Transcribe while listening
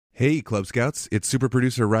Hey, Club Scouts, it's super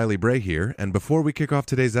producer Riley Bray here, and before we kick off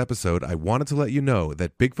today's episode, I wanted to let you know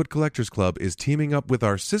that Bigfoot Collectors Club is teaming up with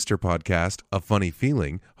our sister podcast, A Funny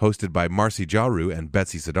Feeling, hosted by Marcy Jaru and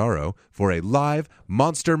Betsy Sidaro, for a live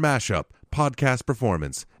Monster Mashup podcast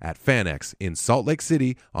performance at FanX in Salt Lake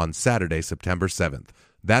City on Saturday, September 7th.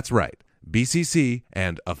 That's right. BCC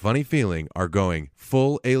and A Funny Feeling are going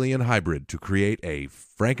full alien hybrid to create a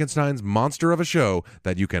Frankenstein's monster of a show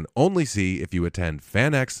that you can only see if you attend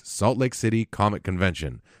FanX Salt Lake City Comic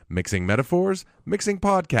Convention. Mixing metaphors, mixing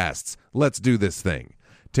podcasts. Let's do this thing.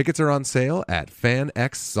 Tickets are on sale at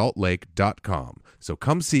fanxsaltlake.com. So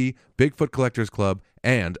come see Bigfoot Collectors Club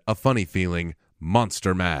and A Funny Feeling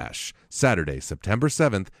Monster Mash, Saturday, September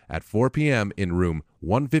 7th at 4 p.m. in room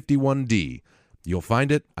 151D. You'll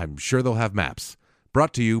find it. I'm sure they'll have maps.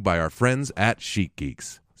 Brought to you by our friends at Chic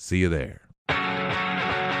Geeks. See you there.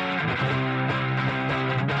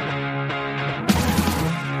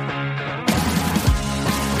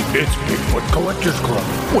 It's Bigfoot Collectors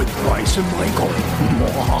Club with Bryce and Michael.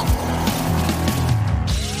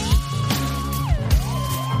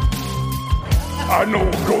 I know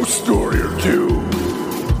a ghost story or two.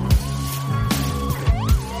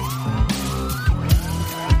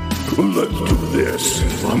 Let's do this.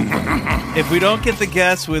 If we don't get the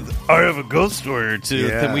guess with I have a ghost story or two,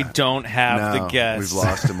 then we don't have the guess. We've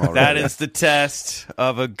lost him already. That is the test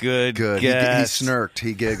of a good guess. He snirked.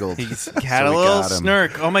 He giggled. He had a little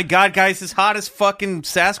snirk. Oh my God, guys, it's hot as fucking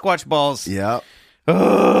Sasquatch balls. Yep.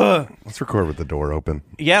 Let's record with the door open.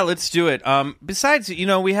 Yeah, let's do it. Besides,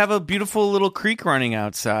 we have a beautiful little creek running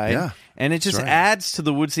outside. Yeah. And it just adds to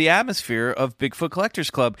the woodsy atmosphere of Bigfoot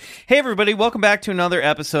Collectors Club. Hey, everybody, welcome back to another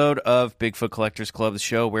episode of Bigfoot Collectors Club, the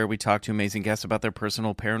show where we talk to amazing guests about their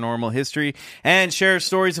personal paranormal history and share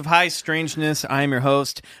stories of high strangeness. I'm your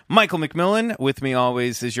host, Michael McMillan. With me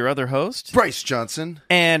always is your other host, Bryce Johnson.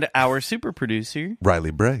 And our super producer,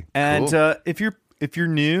 Riley Bray. And Cool. if you're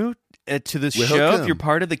new to this show, Welcome. if you're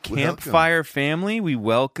part of the Campfire family, we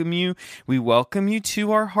welcome you. We welcome you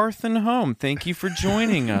to our hearth and home. Thank you for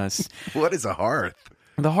joining us. What is a hearth?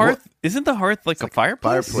 The hearth isn't the hearth like a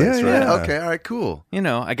fireplace? Fireplace, Yeah, right? yeah. Okay, all right, cool.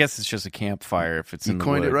 I guess it's just a campfire if it's You in the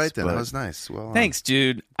coined woods. it right then. but- That was nice. Well, Thanks,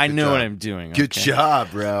 dude. I know job. what I'm doing. Good okay?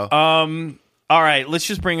 job, bro. All right, let's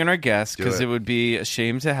just bring in our guest Do because it. it would be a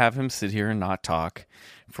shame to have him sit here and not talk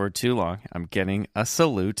for too long. I'm getting a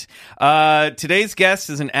salute. Today's guest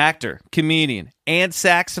is an actor, comedian, and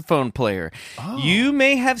saxophone player. You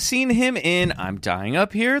may have seen him in I'm Dying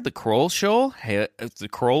Up Here, The Kroll Show,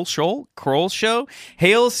 Kroll Show,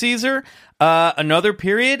 Hail Caesar, Another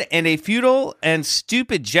Period, and A Futile and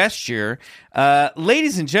Stupid Gesture.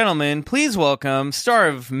 Ladies and gentlemen, please welcome star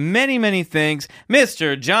of many, many things,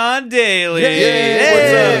 Mr. John Daly.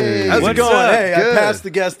 Yay! How's What's it going? up? Hey, Good. I passed the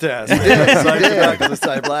guest test.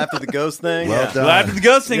 I laughed at the ghost thing. Well done. Glad the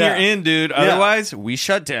ghost thing Yeah. you're in, dude. Otherwise, we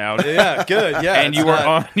shut down. Yeah, good. Yeah, And you are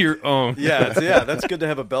on your own. Yeah, that's good to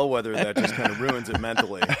have a bellwether that just kind of ruins it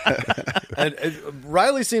mentally. and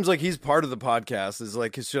Riley seems like he's part of the podcast. Is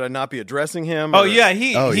like, should I not be addressing him? Oh or- yeah,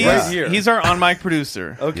 yeah. he's our on-mic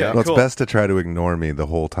producer. Okay, Well, it's cool. best to try to ignore me the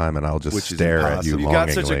whole time, and I'll just Which is stare at you impossible. You got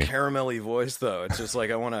such a longingly. caramelly voice, though. It's just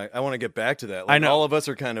like I want to get back to that. Like, I know. all of us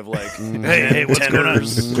are kind of like, Hey, what's going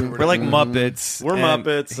on? We're like Muppets. We're and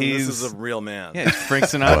Muppets. And He's this is a real man. yeah, he's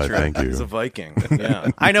Frank Well, Sinatra. thank you. He's a Viking. Yeah.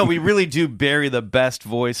 I know we really do bury the best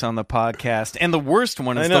voice on the podcast, and the worst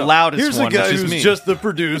one I is know. the loudest Here's one, a guy which is who's me. just the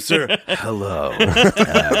producer. Hello.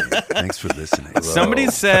 Thanks for listening. Somebody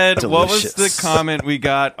said, what was Delicious. the comment we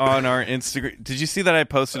got on our Instagram? Did you see that I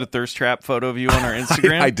posted a thirst trap photo of you on our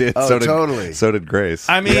Instagram? I did. Oh, totally. So did Grace.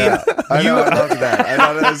 I mean, Yeah, I know. I love that. I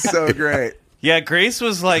thought that was so great. yeah, Grace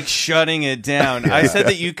was like shutting it down. I said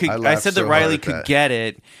that you could. I I, laughed said that so Riley hard at could that. get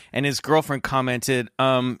it, and his girlfriend commented,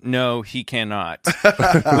 no, he cannot. Which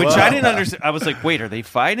I didn't understand. I was like, wait, are they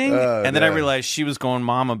fighting? And then I yeah. realized she was going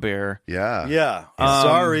Mama Bear. Yeah. Yeah.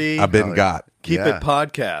 Sorry. I've been got. Keep Yeah. it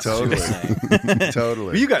podcast. Totally. she was saying.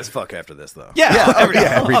 Totally. But you guys fuck after this, though. Yeah, every time.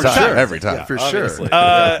 Every time. sure. Every time. For Obviously.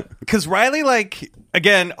 sure. Because Riley, like,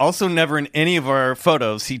 again, also never in any of our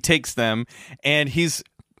photos, he takes them, and he's,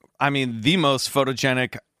 I mean, the most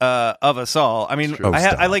photogenic of us all. I mean, Oh, I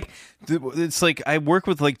stop. like, it's like I work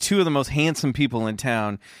with like two of the most handsome people in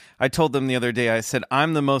town. I told them the other day, I said,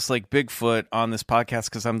 I'm the most like Bigfoot on this podcast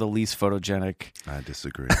because I'm the least photogenic. I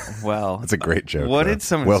disagree. Well, That's a great joke. what though. did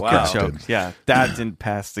someone Well good crafted. joke? Yeah, that didn't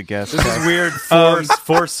pass the guess. This is weird,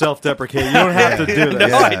 forced self-deprecating. You don't have to do No,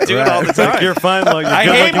 this. I do it all the It's like time. you're fine, like I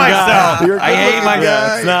you're hate good-looking guy. myself. I hate myself.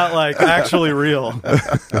 Yeah, it's not like actually real.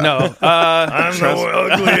 No, I'm the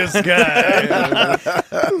ugliest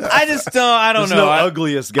guy. I just don't. I don't There's know. no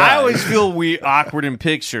ugliest guy. I always feel awkward in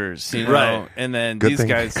pictures, you know. Right. And then Good these thing,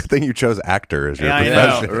 guys. good thing you chose actor as your Yeah, I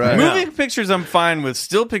profession. know. Right. Moving pictures, I'm fine with.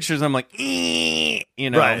 Still pictures, I'm like, you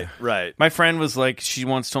know. Right. My friend was like, she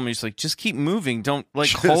once told me, she's like, just keep moving. Don't like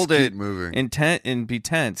Just hold keep it moving. intent and be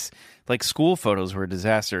tense. Like school photos were a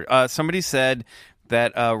disaster. Somebody said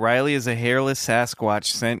that Riley is a hairless Sasquatch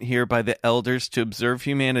sent here by the elders to observe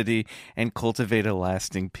humanity and cultivate a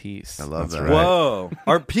lasting peace. I love that. right. Whoa.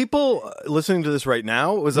 Are people listening to this right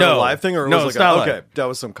now? Was that No. a live thing or No, was it's it like not okay, live. that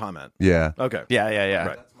was some comment. Yeah. Okay. Yeah.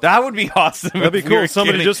 Right. That would be awesome. That'd be if we cool. were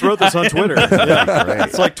Somebody getting- just wrote this on Twitter. Yeah. Great.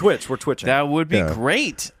 It's like Twitch. We're twitching. That would be Yeah.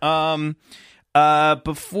 great.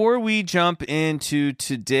 Before we jump into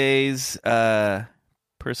today's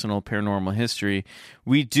personal paranormal history,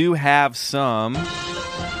 we do have some. Wait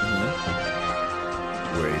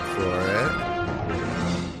for it.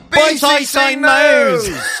 Boys, I say no's.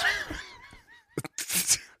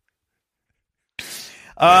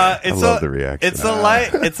 I love the reaction. It's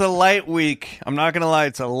a light week. I'm not gonna lie,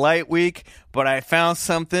 it's a light week, but I found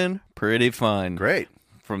something pretty fun. Great.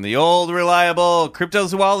 From the old reliable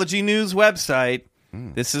cryptozoology news website.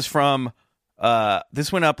 This is from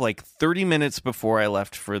this went up like 30 minutes before I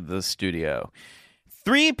left for the studio.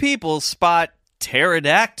 3 people spot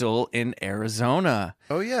pterodactyl in Arizona.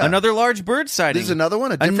 Oh, yeah. Another large bird sighting. This is another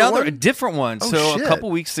one? A different Another one? a different one. Oh, So shit. a couple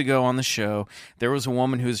weeks ago on the show, there was a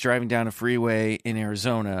woman who was driving down a freeway in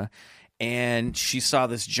Arizona, and she saw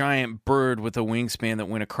this giant bird with a wingspan that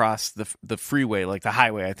went across the freeway, like the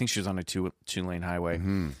highway. I think she was on a two-lane highway,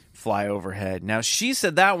 fly overhead. Now, she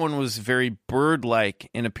said that one was very bird-like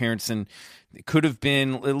in appearance, and it could have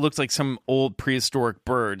been, it looked like some old prehistoric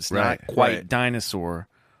birds, Right, not quite right. dinosaur,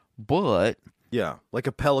 but... Yeah, like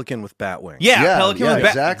a pelican with bat wings. Yeah, pelican yeah, with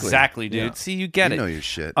bat- exactly. Exactly, dude. Yeah. See, you get You it. know your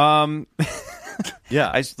shit.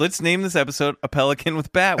 Yeah. Let's name this episode "A Pelican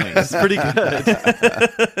with Bat Wings." It's pretty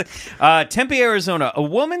good. Tempe, Arizona. A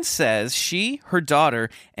woman says she, her daughter,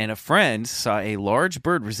 and a friend saw a large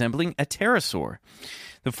bird resembling a pterosaur.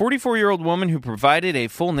 The 44-year-old woman, who provided a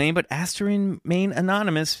full name but asked to remain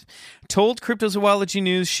anonymous, told Cryptozoology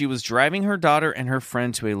News she was driving her daughter and her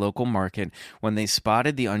friend to a local market when they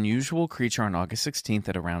spotted the unusual creature on August 16th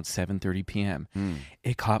at around 7:30 p.m.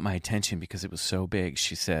 It caught my attention because it was so big,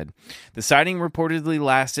 she said. The sighting reportedly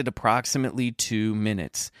lasted approximately 2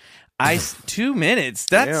 minutes. 2 minutes?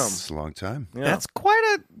 It's a long time. That's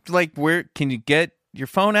quite a, like, where can you get your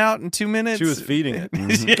phone out in 2 minutes? She was feeding it.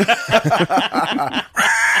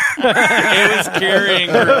 It was carrying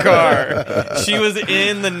her car. She was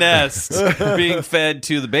in the nest being fed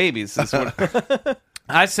to the babies. That's what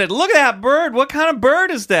I said, look at that bird. What kind of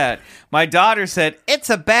bird is that? My daughter said, it's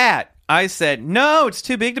a bat. I said, no, it's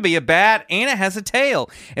too big to be a bat, and it has a tail.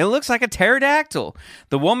 It looks like a pterodactyl.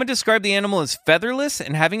 The woman described the animal as featherless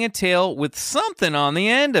and having a tail with something on the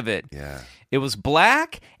end of it. Yeah. It was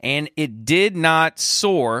black, and it did not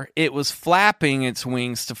soar. It was flapping its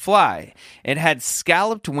wings to fly. It had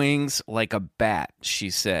scalloped wings like a bat, she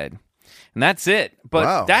said. And that's it. But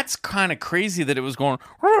Wow. that's kind of crazy that it was going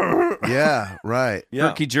Yeah, right.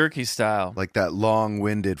 herky-jerky style. Like that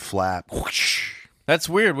long-winded flap. Whoosh. That's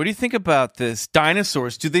weird. What do you think about this?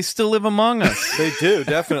 Dinosaurs, do they still live among us? They do,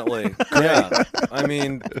 definitely. Yeah. I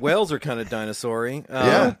mean, whales are kind of dinosaur-y.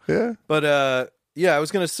 yeah. But yeah, I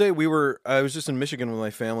was gonna say I was just in Michigan with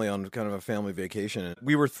my family on kind of a family vacation, and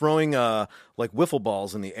we were throwing like wiffle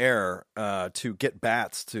balls in the air to get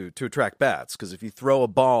bats to attract bats, because if you throw a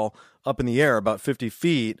ball up in the air about 50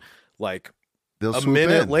 feet, like They'll a swoop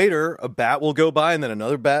minute in. later, a bat will go by, and then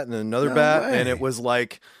another bat, and then another No bat, way. and it was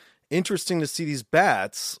like interesting to see these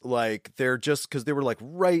bats, like they're just, because they were like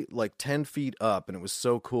right like 10 feet up, and it was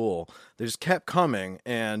so cool. They just kept coming,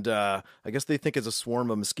 and I guess they think it's a swarm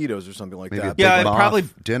of mosquitoes or something like Maybe a that. big Yeah, it moth probably-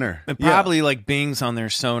 dinner. It probably like bings on their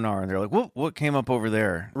sonar, and they're like, what came up over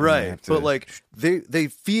there? And they Right, have to- but like they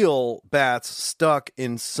feel bats stuck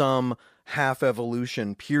in some half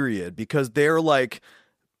evolution period, because they're like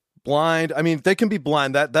blind. I mean, they can be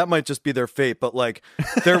blind. That might just be their fate. But like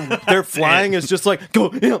their flying is just like go,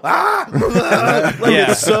 like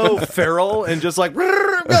Yeah. it's so feral and just like go,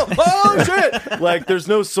 oh shit. Like there's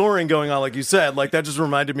no soaring going on, like you said. Like that just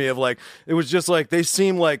reminded me of like it was just like they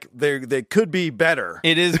seem like they could be better.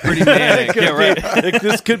 It is pretty manic. Yeah, right. Like,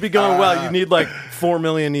 this could be going well. You need like 4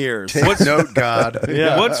 million years. Take note, God.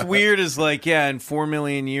 Yeah. What's weird is like, yeah, in 4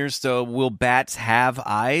 million years, though, will bats have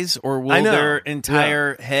eyes, or will I know. their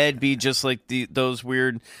entire head be just like those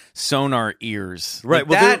weird sonar ears? Right. Like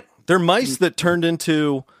Well, that. they're mice that turned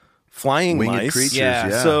into flying Winged mice. creatures, Yeah.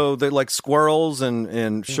 yeah. So they're like squirrels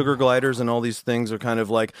and sugar gliders and all these things are kind of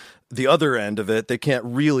like the other end of it. They can't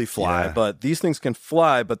really fly, Yeah. but these things can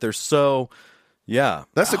fly, but they're so,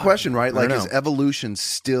 That's the question, right? Like, don't is know. evolution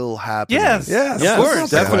still happening? Yes, Yes, of course,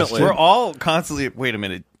 definitely. We're all constantly. Wait a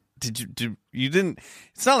minute. You didn't?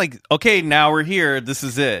 It's not like, okay, now we're here. This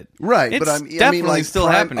is it. Right, It's but I mean, definitely like, still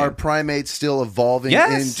happening. Are primates still evolving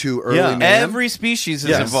Yes. into early Yeah. man? Every species is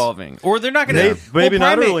Yes. evolving, or they're not going to. Maybe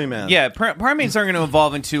not early man. Yeah, primates aren't going to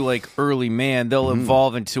evolve into like early man. They'll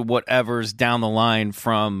evolve into whatever's down the line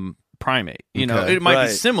from primate. You know, Okay. it might be Right.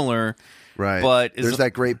 similar. Right. But there's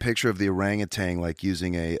that great picture of the orangutan like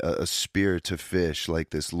using a spear to fish, like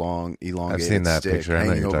this long, elongated seen that stick picture. I know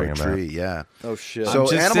hanging what over you're a talking tree. Yeah. Oh shit. So I'm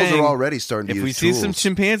just animals saying, are already starting to If use we see some tools.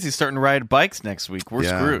 chimpanzees starting to ride bikes next week, we're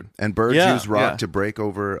screwed. And birds Yeah. use rock Yeah. to break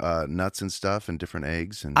over nuts and stuff and different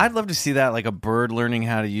eggs. And I'd love to see that, like a bird learning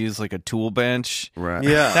how to use like a tool bench. right.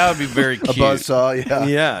 Yeah. That would be very A cute. buzzsaw. Yeah.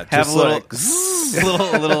 Yeah, Have just a little, like,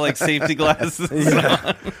 little like safety glasses.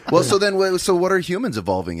 on. Well, so then, so what are humans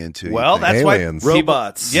evolving into? you Well, think? that's Aliens. why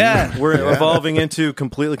robots. Yeah. We're evolving into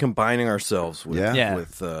completely combining ourselves with Yeah.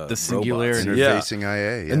 with The singularity. robots. Yeah. interfacing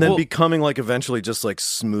IA. Yeah. And then Well- becoming like eventually just like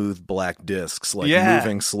smooth black discs, like Yeah.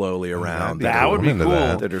 moving slowly around. That would be I'm into cool.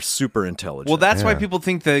 that. that are super intelligent. Well, that's why Yeah. people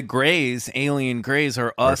think the Greys, alien Greys,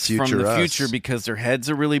 are us from future the us. future because their heads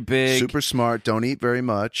are really big. super smart. Don't eat very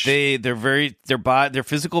much. Their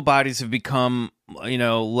physical bodies have become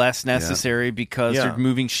less necessary because Yeah. they're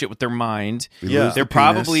moving shit with their mind. Yeah. lose They the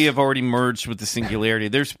probably penis. have already merged with the singularity.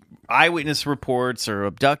 There's eyewitness reports or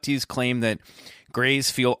abductees claim that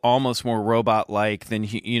Greys feel almost more robot-like than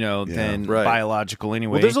than Right. biological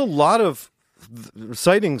anyway. Well, there's a lot of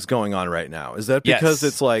sightings going on right now. Is that because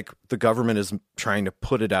Yes. it's like the government is trying to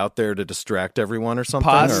put it out there to distract everyone or something?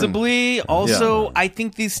 Possibly. Also, I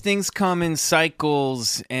think these things come in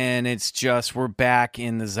cycles, and it's just we're back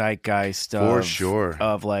in the zeitgeist For of, sure.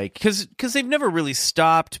 of like because they've never really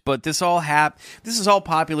stopped. But this is all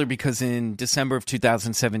popular because in December of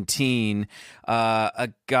 2017, a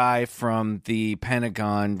guy from the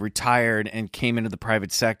Pentagon retired and came into the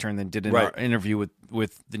private sector, and then did an Right. interview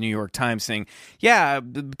with the New York Times saying, "Yeah,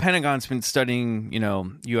 the Pentagon's been studying,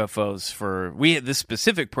 UFOs for this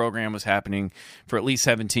specific program was happening for at least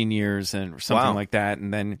 17 years and something Wow. like that."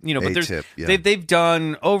 And then, but there's ATIP, yeah. they've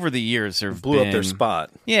done over the years there blew up their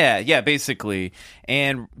spot. Yeah, basically.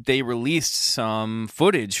 And they released some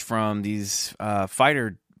footage from these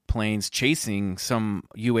fighter planes chasing some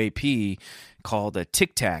UAP called a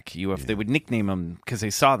Tic Tac UFO. They would nickname them because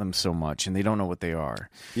they saw them so much and they don't know what they are.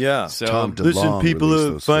 Yeah. So Tom DeLonge Listen, people released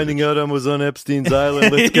are those finding out I was on Epstein's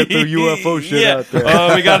island. Let's get the UFO shit Yeah. out there.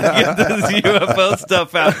 Oh, we got to get this UFO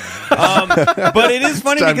stuff out. But it is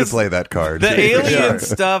funny Time to because play that card. the alien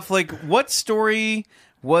stuff, like what story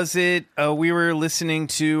was it we were listening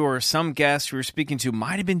to, or some guest we were speaking to,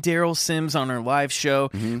 might have been Daryl Sims on our live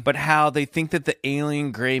show, but how they think that the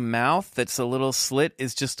alien gray mouth that's a little slit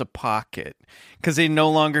is just a pocket because they no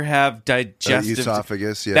longer have digestive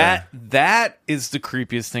esophagus, yeah. That is the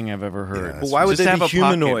creepiest thing I've ever heard. Yeah, Well, why would Just they have be a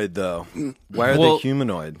pocket. humanoid, though? Why are Well- they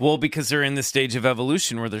humanoid? Well, because they're in the stage of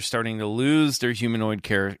evolution where they're starting to lose their humanoid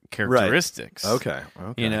characteristics. Okay.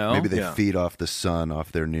 Maybe they Yeah. feed off the sun,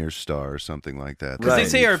 off their near star, or something like that. Because they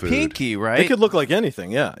Right. say Eat our food. pinky, right? They could look like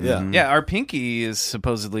anything. Yeah. Yeah. Yeah, our pinky is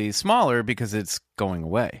supposedly smaller because it's going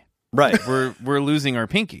away. Right. We're losing our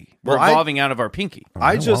pinky. We're Well, evolving out of our pinky.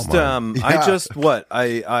 I just Walmart. I just what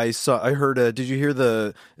I heard did you hear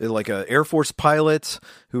the like a Air Force pilot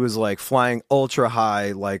who was like flying ultra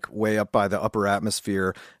high, like way up by the upper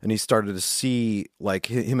atmosphere, and he started to see like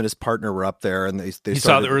him and his partner were up there, and they You saw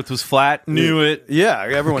started, the Earth was flat. Knew it. Yeah,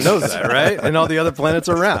 everyone knows that, right? And all the other planets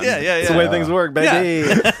are around. Yeah. It's the way things work, baby.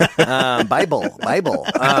 Yeah. Bible.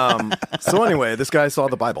 So anyway, this guy saw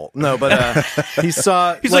the Bible. No, but he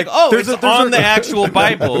saw. He's like, oh, there's it's a- on the actual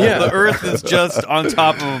Bible. Yeah. The Earth is just on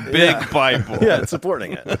top of a big Bible. Yeah, it's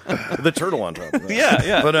supporting it. The turtle on top of it.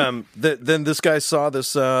 Yeah. But then this guy saw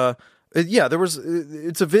this. There was.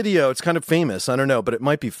 It's a video. It's kind of famous. I don't know, but it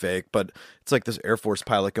might be fake. But it's like this Air Force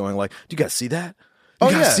pilot going like, "Do you guys see that? You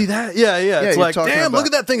guys yeah. see that? Yeah. It's you're like, talking damn, about- look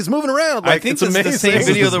at that thing. It's moving around. Like, I think it's this amazing. is the same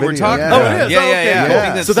video that we're video, talking yeah. about. Oh, it is? Yeah, Oh, okay, yeah. cool. I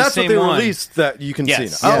think that's So the that's what same they one. released that you can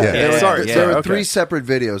Yes. see now. Yeah. Okay, Yeah. sorry. Yeah. There were okay. 3 separate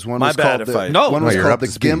videos. One My was bad called if I- No. one No, was you're called up the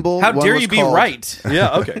to speed. gimbal. How one dare was you be called right?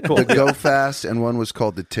 Yeah. Okay. Cool. The Go Fast, and one was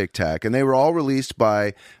called the Tic Tac, and they were all released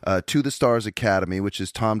by To the Stars Academy, which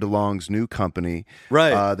is Tom DeLonge's new company,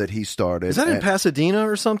 Right. that he started. Is that in And- Pasadena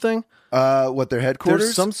or something? What, their headquarters?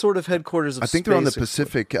 There's some sort of headquarters of I think they're on the space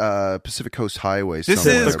Pacific Coast Highway. This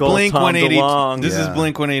somewhere. is Blink Tom 182. DeLonge. This is Yeah.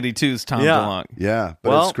 Blink 182's Tom Yeah. DeLonge. Yeah, but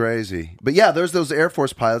Well- it's crazy. But yeah, there's those Air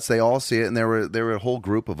Force pilots. They all see it, and there were a whole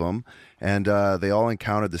group of them, and they all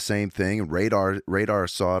encountered the same thing. And radar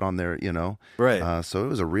saw it on their, Right. So it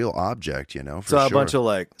was a real object, for Saw sure. a bunch of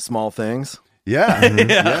like small things. yeah,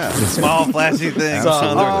 yeah. Small flashy things. Absolutely.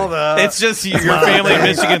 Saw all the It's just your family in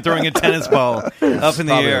Michigan throwing a tennis ball up in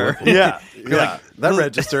the air. yeah. like, that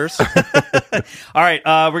registers. All right,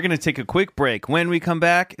 we're going to take a quick break. When we come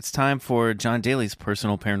back, it's time for John Daly's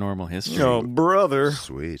personal paranormal history. Oh, brother.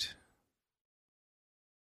 Sweet.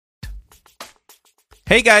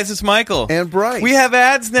 Hey guys, it's Michael. And Bryce. We have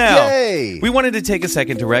ads now. Yay! We wanted to take a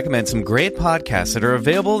second to recommend some great podcasts that are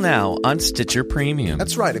available now on Stitcher Premium.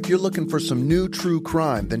 That's right. If you're looking for some new true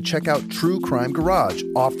crime, then check out True Crime Garage,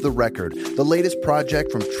 Off the Record, the latest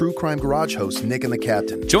project from True Crime Garage host Nick and the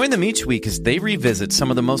Captain. Join them each week as they revisit some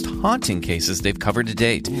of the most haunting cases they've covered to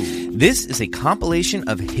date. This is a compilation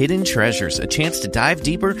of hidden treasures, a chance to dive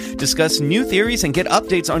deeper, discuss new theories, and get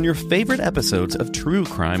updates on your favorite episodes of True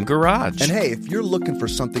Crime Garage. And hey, if you're looking for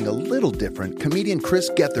something a little different, comedian Chris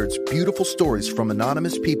Gethard's Beautiful Stories from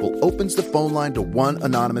Anonymous People opens the phone line to one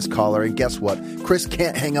anonymous caller, and guess what? Chris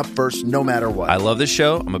can't hang up first no matter what. I love this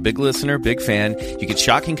show. I'm a big listener, big fan. You get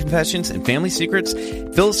shocking confessions and family secrets,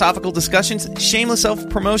 philosophical discussions, shameless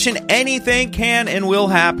self-promotion. Anything can and will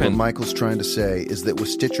What happen. Michael's trying to say is that with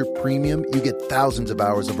Stitcher Premium, you get thousands of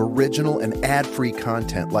hours of original and ad-free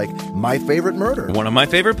content like My Favorite Murder One of my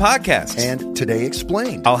favorite podcasts. and Today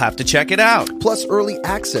Explained. I'll have to check it out. Plus early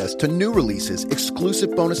access to new releases,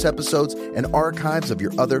 exclusive bonus episodes, and archives of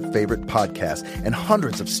your other favorite podcasts, and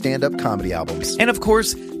hundreds of stand-up comedy albums. And of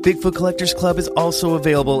course, Bigfoot Collectors Club is also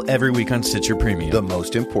available every week on Stitcher Premium. The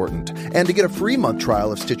most important. And to get a free month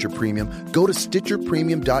trial of Stitcher Premium, go to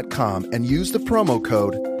StitcherPremium.com and use the promo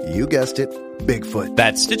code, you guessed it, Bigfoot.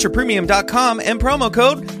 That's StitcherPremium.com and promo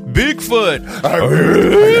code BIGFOOT.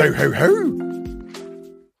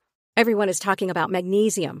 Everyone is talking about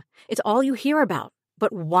magnesium. It's all you hear about.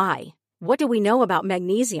 But why? What do we know about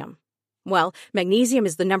magnesium? Well, magnesium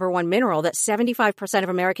is the number one mineral that 75% of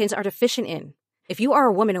Americans are deficient in. If you are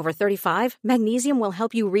a woman over 35, magnesium will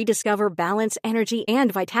help you rediscover balance, energy,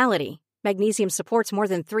 and vitality. Magnesium supports more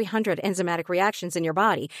than 300 enzymatic reactions in your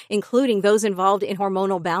body, including those involved in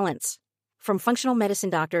hormonal balance. From functional medicine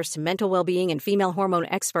doctors to mental well-being and female hormone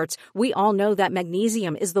experts, we all know that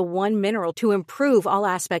magnesium is the one mineral to improve all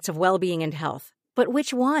aspects of well-being and health. But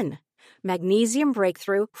which one? Magnesium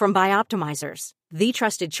Breakthrough from Bioptimizers, the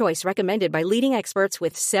trusted choice recommended by leading experts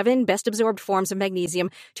with 7 best-absorbed forms of magnesium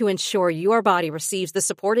to ensure your body receives the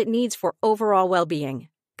support it needs for overall well-being.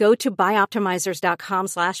 Go to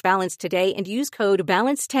bioptimizers.com/balance today and use code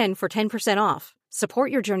BALANCE10 for 10% off.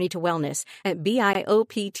 Support your journey to wellness at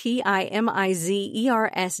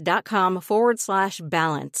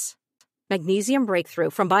bioptimizers.com/balance. Magnesium Breakthrough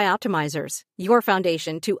from Bioptimizers, your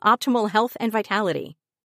foundation to optimal health and vitality.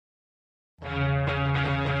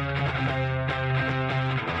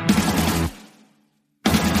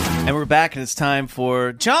 And we're back, and it's time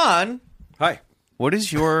for John. Hi. What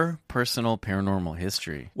is your personal paranormal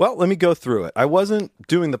history? Well, let me go through it. I wasn't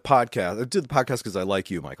doing the podcast. I did the podcast because I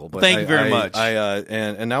like you, Michael. But Thank you very much.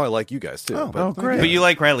 And now I like you guys too. But you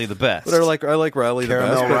like Riley the best. But I like Riley the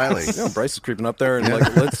Caramel best. but, Riley. Bryce is creeping up there, and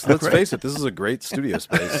like let's face it, this is a great studio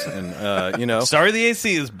space, and Sorry the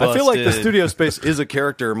AC is busted. I feel like the studio space is a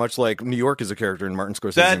character, much like New York is a character in Martin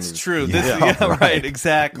Scorsese. That's movies. true. Yeah. Right,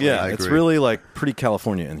 exactly. Yeah, I it's agree. really like pretty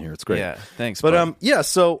California in here. It's great. Yeah, thanks. But bud.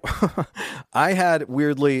 so I had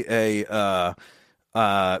weirdly so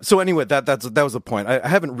anyway, that was the point. I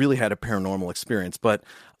haven't really had a paranormal experience, but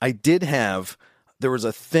I did have. There was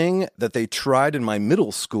a thing that they tried in my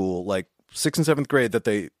middle school, like 6th and 7th grade, that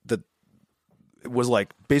it was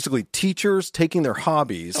like basically teachers taking their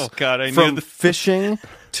hobbies. Oh, God, I knew from the- fishing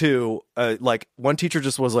to like one teacher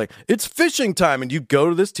just was like, "It's fishing time," and you go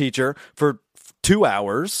to this teacher for 2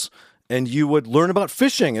 hours. And you would learn about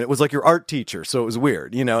fishing, and it was like your art teacher, so it was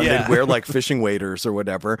weird, And Yeah. they'd wear like fishing waders or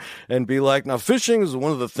whatever, and be like, "Now fishing is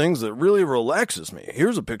one of the things that really relaxes me.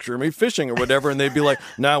 Here's a picture of me fishing or whatever." And they'd be like,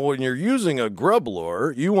 "Now when you're using a grub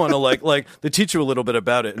lure, you want to like they teach you a little bit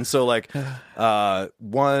about it." And so like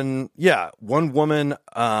one woman,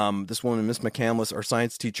 this woman, Miss McCandless, our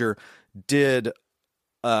science teacher, did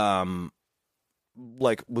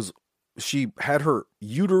she had her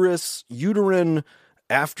uterine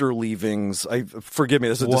after leavings. Forgive me,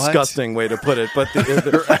 this is a What? disgusting way to put it, but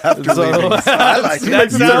After leavings. I like it.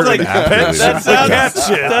 That sounds like That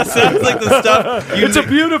sounds like the stuff. it's a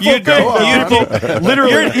beautiful thing.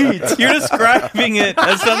 Literally eat. You're describing it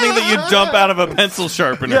as something that you dump out of a pencil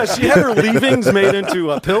sharpener. Yeah, she had her leavings made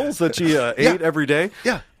into pills that she ate every day.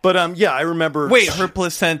 Yeah. But I remember. Wait, her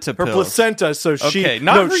placenta Her pills. placenta. So she Okay,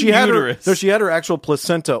 not her she had uterus. she had her actual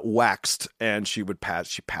placenta waxed, and she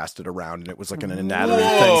passed it around, and it was like an anatomy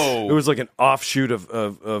Whoa. thing. It was like an offshoot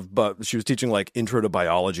of but she was teaching like intro to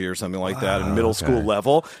biology or something like that in middle school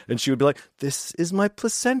level, and she would be like, "This is my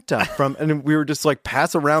placenta from," and we were just like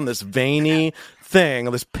pass around this veiny thing,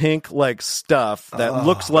 this pink like stuff that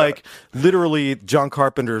looks like literally John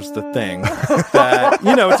Carpenter's The Thing. That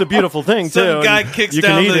it's a beautiful thing too. Some guy and kicks you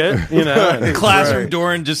down can eat it, and- classroom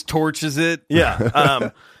door and just torches it. yeah.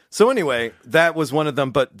 So anyway, that was one of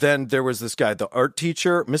them. But then there was this guy, the art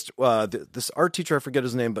teacher, this art teacher, I forget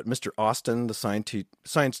his name, but Mr. Austin, the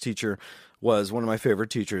science teacher, was one of my favorite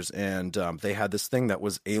teachers. And they had this thing that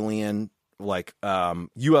was alien, like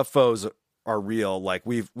UFOs are real. Like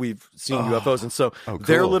we've seen UFOs, and so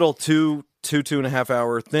their little two and a half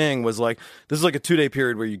hour thing was like, this is like a 2-day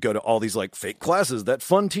period where you go to all these like fake classes. That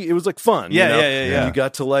fun it was like fun. Yeah, you know? yeah. And you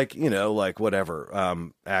got to like like whatever,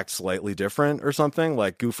 act slightly different or something,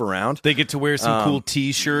 like goof around. They get to wear some cool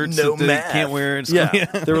T-shirts No that they math. can't wear. In school. Yeah,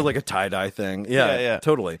 they were like a tie-dye thing. Yeah,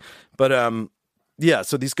 totally. But so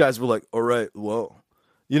these guys were like, all right, whoa,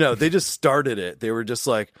 they just started it. They were just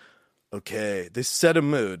like, okay, they set a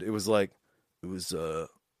mood. It was like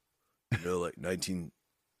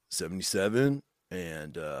 1977,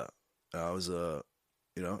 and I was grew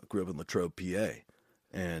up in Latrobe, PA,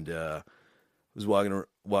 and was walking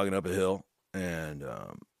up a hill, and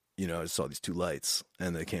I saw these two lights,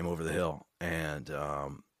 and they came over the hill, and I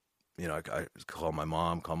called my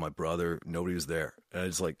mom, called my brother, nobody was there, and I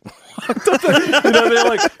just like they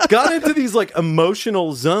like got into these like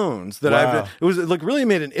emotional zones that it was like really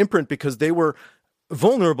made an imprint because they were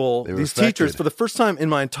vulnerable. These teachers, for the first time in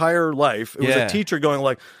my entire life, it was a teacher going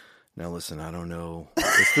like, now listen, I don't know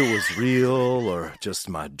if it was real or just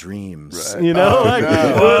my dreams. Right. It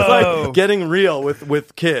was like getting real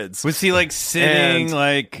with kids. Was he like sitting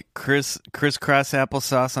like crisscross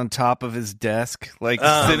applesauce on top of his desk, like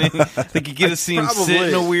sitting? Like you get to see him sit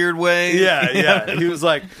in a weird way. Yeah. He was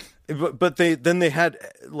like. But they had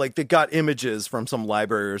like they got images from some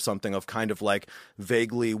library or something of kind of like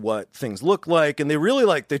vaguely what things look like, and they really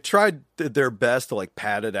they tried their best to like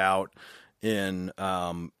pad it out in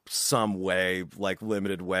some way, like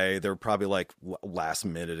limited way. They were probably like last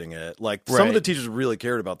minuting it. Like some of the teachers really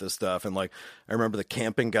cared about this stuff, and like I remember the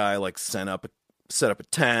camping guy like set up a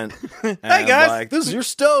tent. And hey guys, like, this is your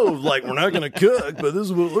stove. Like, we're not gonna cook, but this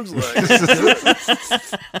is what it looks like.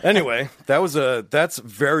 Anyway, that's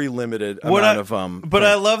very limited amount of But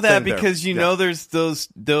I love that thing because there. there's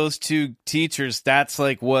those two teachers. That's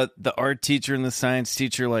like what the art teacher and the science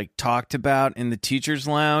teacher like talked about in the teachers'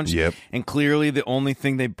 lounge. Yep. And clearly the only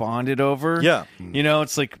thing they bonded over. Yeah.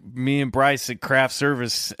 It's like me and Bryce at craft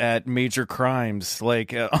service at Major Crimes,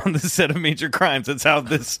 like on the set of Major Crimes. That's how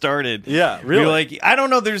this started. Yeah, really. You're like, I don't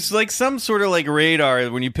know. There's like some sort of like radar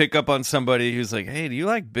when you pick up on somebody who's like, "Hey, do you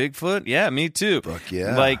like Bigfoot?" Yeah, me too. Fuck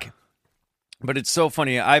yeah. Like, but it's so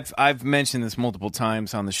funny. I've mentioned this multiple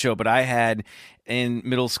times on the show, but I had in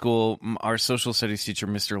middle school, our social studies teacher,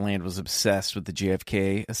 Mr. Land, was obsessed with the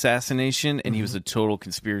JFK assassination, and he was a total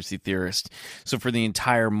conspiracy theorist. So for the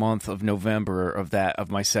entire month of November of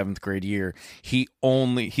my 7th grade year, he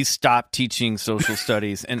stopped teaching social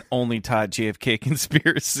studies and only taught JFK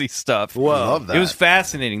conspiracy stuff. Whoa. Love that. It was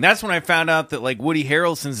fascinating. That's when I found out that like Woody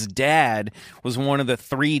Harrelson's dad was one of the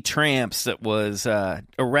 3 tramps that was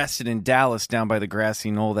arrested in Dallas down by the grassy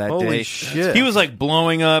knoll that Holy day. shit. He was like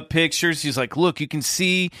blowing up pictures. He's like, look, you can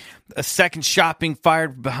see a second shot being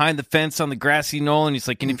fired behind the fence on the grassy knoll. And he's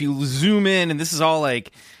like, and if you zoom in, and this is all like,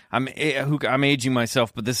 I'm aging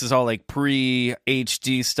myself, but this is all like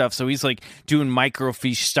pre-HD stuff. So he's like doing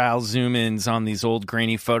microfiche style zoom ins on these old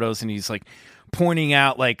grainy photos, and he's like pointing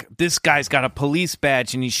out like this guy's got a police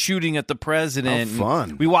badge and he's shooting at the president. How fun.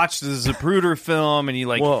 And we watched the Zapruder film, and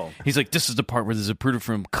Whoa. he's like, this is the part where the Zapruder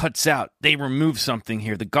film cuts out. They removed something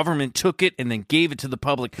here. The government took it and then gave it to the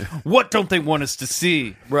public. What don't they want us to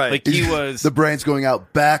see? Right. Like he was The brain's going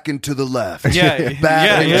out back and to the left. Yeah, Back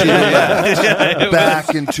yeah, and to yeah. the left. Yeah, it was-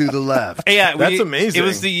 Back and to the left. Yeah, That's amazing. It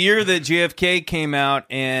was the year that JFK came out,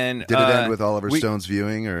 and Did it end with Oliver Stone's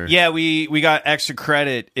viewing? Or Yeah, we got extra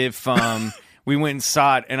credit if we went and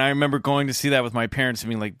saw it, and I remember going to see that with my parents and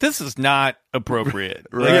being like, "This is not appropriate."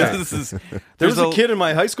 Right. This is. There was a kid in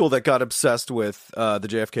my high school that got obsessed with the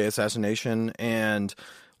JFK assassination and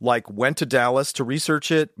like went to Dallas to research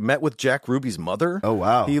it, met with Jack Ruby's mother. Oh,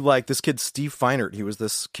 wow. He like this kid, Steve Feinert. He was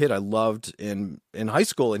this kid I loved in high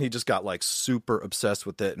school, and he just got like super obsessed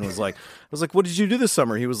with it and was like, I was like, "What did you do this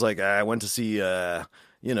summer?" He was like, "I went to see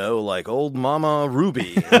like old Mama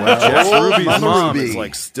Ruby." Jack Ruby's Mama mom Ruby. is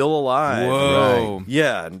like still alive. Whoa. Right.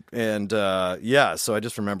 Yeah. And so I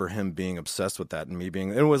just remember him being obsessed with that and me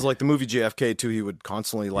being, it was like the movie JFK too. He would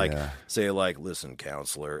constantly say like, "Listen,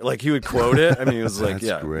 counselor," like he would quote it. I mean, he was like,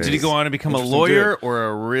 That's great. Did he go on to become a Interesting lawyer dude. or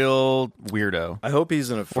a real weirdo? I hope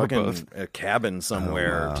he's in a fucking both. a cabin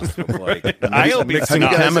somewhere. wow. Just with, like, I hope he's mixing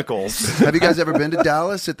Have you guys- chemicals. Have you guys ever been to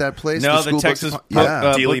Dallas at that place? No, the school Texas book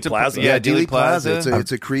yeah. Dealey book Plaza. Yeah, Dealey Plaza. Plaza.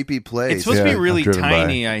 It's a creepy place. It's supposed to be Yeah, really I've driven by.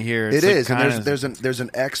 tiny. I hear It it's like is, and kinda- there's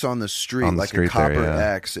an X on the street, On the like street a copper there,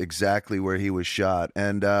 yeah. X, exactly where he was shot.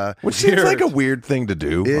 And Which seems like a weird thing to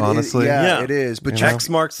do, honestly. Yeah. it is. But X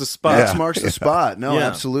marks the spot. X marks the spot. No, Yeah.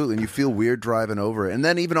 absolutely. And you feel weird driving over it. And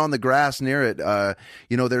then even on the grass near it,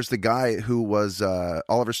 there's the guy who was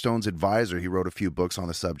Oliver Stone's advisor. He wrote a few books on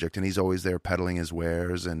the subject, and he's always there peddling his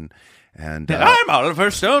wares and. I'm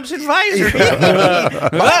Oliver Stone's advisor. buy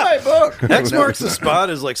my book. X marks the spot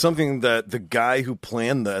is like something that the guy who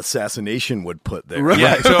planned the assassination would put there. Right.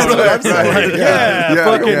 Yeah, totally. That's right.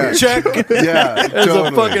 Fucking check. Yeah, There's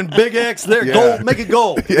a fucking big X there. Yeah. Gold, make it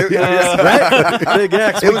gold. Right? Big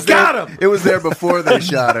X. We got him. It was there before they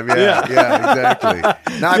shot him. Yeah, exactly.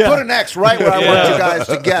 Now I put an X right where I want you guys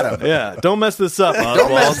to get him. Yeah, don't mess this up, Don't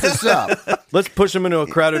Oswald. mess this up. Let's push him into a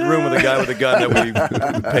crowded room with a guy with a gun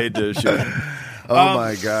that we paid to shoot. Oh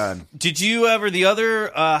my God. Did you ever, the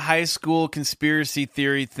other high school conspiracy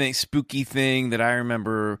theory thing, spooky thing that I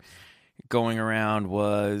remember going around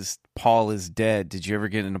was Paul is dead. Did you ever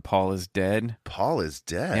get into Paul is dead? Paul is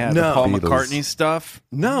dead. Yeah, No. the Paul Beatles. McCartney stuff.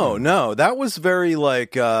 No, that was very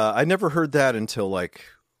like I never heard that until like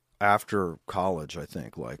after college. I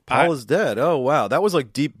think like Paul is dead. Oh wow, that was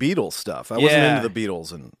like deep Beatles stuff. I wasn't Yeah. into the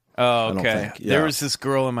Beatles, and Oh, I don't okay. think, There yeah. was this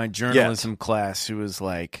girl in my journalism class who was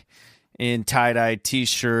like in tie-dye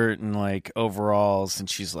t-shirt and like overalls, and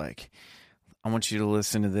she's like, "I want you to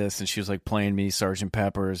listen to this." And she was like playing me Sgt.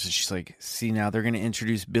 Pepper's, and she's like, "See, now they're going to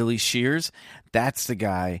introduce Billy Shears. That's the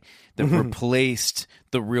guy that replaced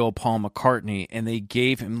the real Paul McCartney, and they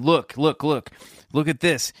gave him look at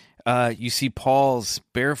this. You see Paul's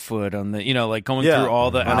barefoot on the, like going Yeah, through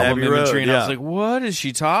all the on album Abbey Road, imagery, and I was yeah. like, what is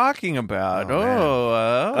she talking about?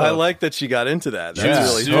 I like that she got into that. That's Yeah.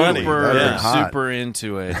 really super, funny. That's hot. super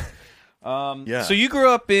into it. Yeah. So you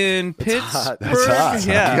grew up in Pittsburgh? That's hot.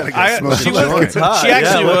 Yeah, You gotta go smoke she a was. joint. It's hot. She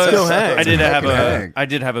actually Yeah, let's was. go hang. I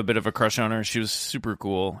did have a bit of a crush on her. She was super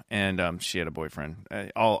cool, and she had a boyfriend.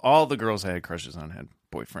 All the girls I had crushes on had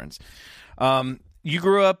boyfriends. You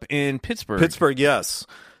grew up in Pittsburgh. Pittsburgh, yes.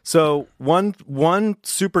 So one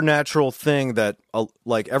supernatural thing that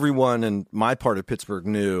like everyone in my part of Pittsburgh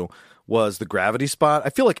knew was the gravity spot. I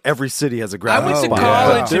feel like every city has a I gravity went to spot.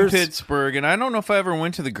 college in There's- Pittsburgh, and I don't know if I ever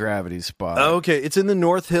went to the gravity spot. Okay, it's in the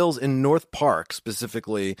North Hills in North Park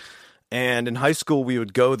specifically. And in high school, we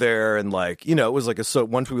would go there and it was like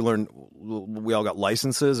once we all got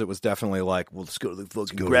licenses, it was definitely like, well, let's go to the fucking go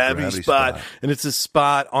to the gravity gravity spot. spot. And it's a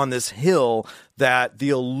spot on this hill that the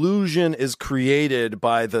illusion is created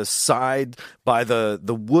by the side, by the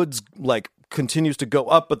woods, like continues to go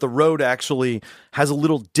up, but the road actually has a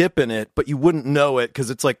little dip in it, but you wouldn't know it because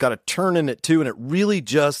it's like got a turn in it too. And it really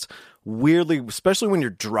just weirdly, especially when you're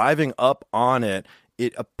driving up on it,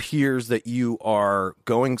 it appears that you are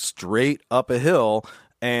going straight up a hill,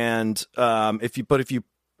 and up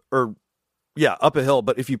a hill.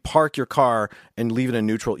 But if you park your car and leave it in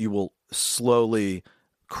neutral, you will slowly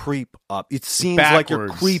creep up. It seems like you're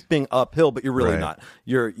Backwards. creeping uphill, but you're really Right. not.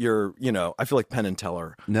 You're I feel like Penn and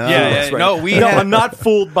Teller. No. Yeah, Right. no, I'm not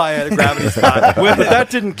fooled by a gravity spot. But that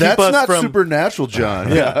didn't keep That's us not from. supernatural,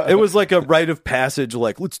 John. Yeah, it was like a rite of passage.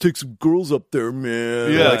 Like, let's take some girls up there,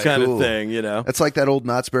 man. Yeah, that kind cool. of thing. It's like that old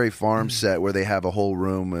Knott's Berry Farm set where they have a whole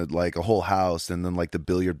room, like a whole house, and then like the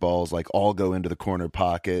billiard balls like all go into the corner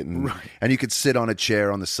pocket, and you could sit on a chair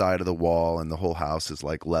on the side of the wall, and the whole house is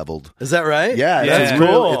like leveled. Is that right? Yeah, Yeah. it's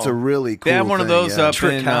Cool. It's a really cool. They had one of thing, those yeah. up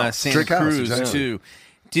Trick in house. Santa Trick house, Cruz exactly.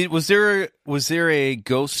 too. Was there a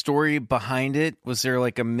ghost story behind it? Was there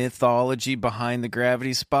like a mythology behind the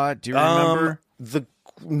gravity spot? Do you remember?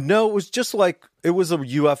 No, it was just like it was a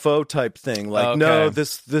UFO type thing. Like, no, Okay.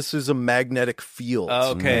 this is a magnetic field.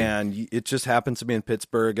 Okay. And it just happens to be in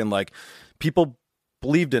Pittsburgh, and like people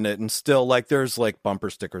believed in it, and still like there's like bumper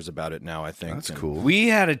stickers about it now, I think. That's cool. We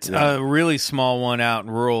had a really small one out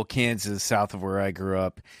in rural Kansas, south of where I grew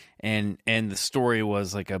up, and the story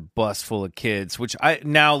was like a bus full of kids, which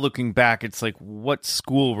now looking back, it's like, what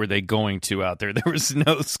school were they going to out there? There was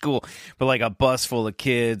no school, but like a bus full of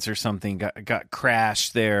kids or something got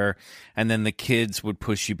crashed there, and then the kids would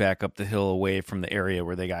push you back up the hill away from the area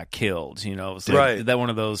where they got killed. You know, it was like that one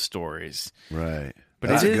of those stories. Right. But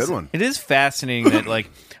That's a good one. It is fascinating that like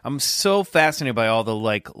I'm so fascinated by all the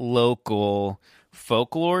like local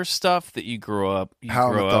folklore stuff that you grow up. How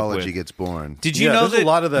grow mythology up with. gets born. Did you know there's that a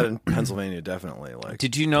lot of that in Pennsylvania? Definitely. Like,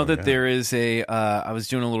 Did you know that there is a? I was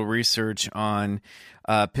doing a little research on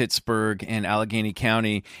Pittsburgh and Allegheny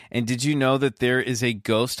County, and did you know that there is a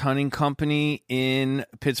ghost hunting company in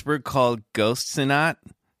Pittsburgh called Ghosts and Not?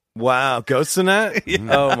 wow, ghosts in that?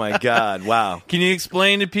 Oh my God! Wow. Can you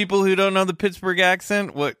explain to people who don't know the Pittsburgh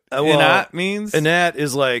accent what Well, "inat" means? Inat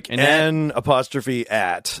is like Inat?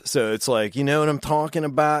 N''at. So it's like, you know what I'm talking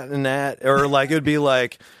about, Inat? Or like it would be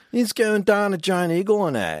like, he's going down a Giant Eagle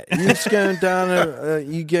in that. He's going down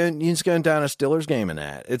he's going down a Steelers game in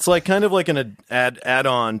that. It's like kind of like an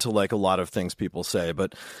add-on to like a lot of things people say.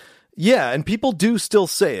 But yeah, and people do still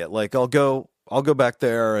say it. Like I'll go back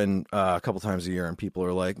there and a couple times a year, and people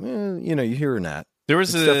are like, you know, you hear Nat. There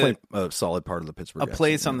was definitely a solid part of the Pittsburgh. a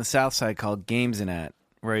place on the south side called Games and At,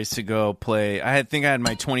 where I used to go play. I think I had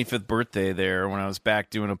my 25th birthday there when I was back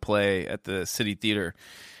doing a play at the City Theater.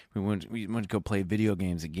 We went to go play video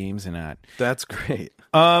games at Games and At. That's great.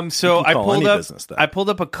 So I call any business that. I pulled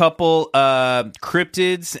up a couple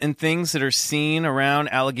cryptids and things that are seen around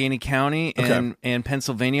Allegheny County and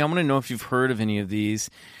Pennsylvania. I want to know if you've heard of any of these.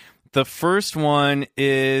 The first one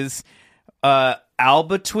is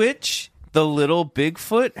Albatwitch, the little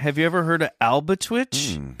Bigfoot. Have you ever heard of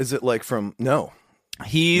Albatwitch? Is it like from no?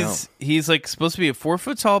 He's like supposed to be a 4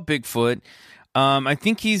 foot tall Bigfoot. I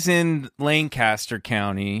think he's in Lancaster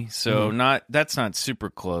County, so that's not super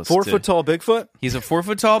close. 4 foot tall Bigfoot? He's a 4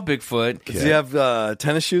 foot tall Bigfoot. Does he have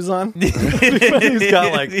tennis shoes on? He's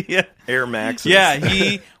got like Air Maxes. Yeah,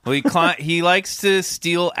 he likes to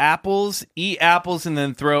steal apples, eat apples, and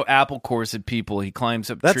then throw apple cores at people. He climbs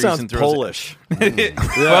up That trees sounds and throws Polish.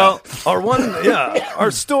 Well,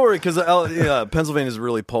 our story, because Pennsylvania is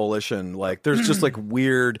really Polish, and like there's just like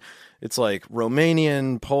weird. It's like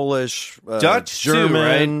Romanian, Polish, Dutch German.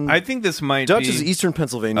 too, right? I think this might Dutch be is Eastern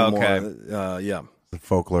Pennsylvania Okay. more. Yeah. The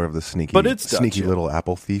folklore of the sneaky, But it's Dutch, sneaky yeah. little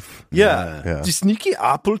apple thief. Yeah. Yeah. The sneaky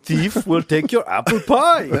apple thief will take your apple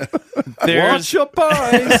pie. There's- Watch your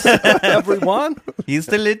pies, everyone. He's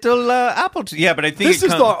the little apple tree. Yeah, but I think This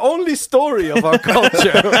is our only story of our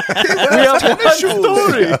culture. We have one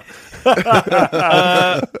story.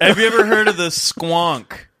 Have you ever heard of the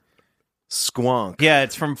squonk? Squonk. Yeah,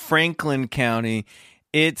 it's from Franklin County.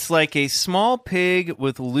 It's like a small pig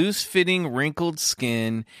with loose-fitting, wrinkled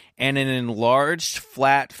skin and an enlarged,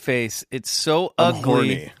 flat face. It's so ugly.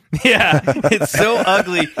 horny. Yeah, it's so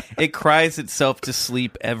ugly. It cries itself to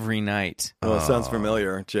sleep every night. Oh, it sounds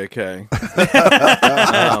familiar, JK.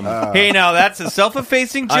 Hey, now that's a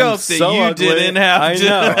self-effacing joke that so you ugly. didn't have I to.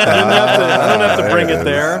 know. I don't have to bring it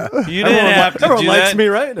there. You didn't have to everyone do likes that. me,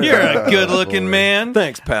 right? You're a good-looking man.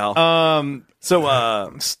 Thanks, pal. So,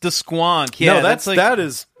 The squonk. Yeah, no, that's like that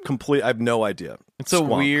is complete. I have no idea. It's a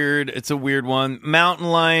weird one. Mountain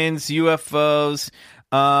lions, UFOs.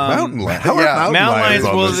 Mountain lions. How are Yeah. mountain Mountain lions lions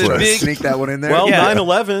on was this a list? big- Sneak that one in there. Well, Yeah.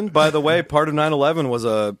 9/11. By the way, part of 9/11 was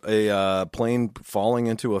a plane falling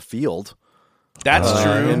into a field. That's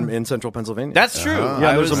true. in central Pennsylvania. That's true.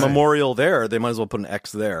 yeah. There's a memorial there. They might as well put an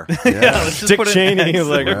X there. Yeah, let's just Dick put an Cheney X was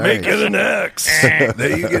like, there. make it an X.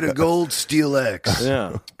 There you get a gold Steel X.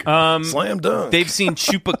 Yeah. Slam dunk. They've seen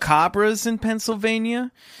chupacabras in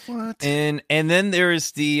Pennsylvania. What? And then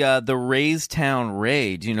there's the Raystown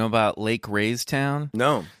Ray. Do you know about Lake Raystown?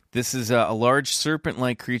 No. This is a large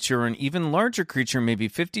serpent-like creature, or an even larger creature, maybe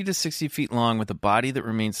 50 to 60 feet long, with a body that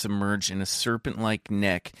remains submerged in a serpent-like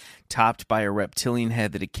neck, topped by a reptilian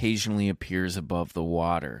head that occasionally appears above the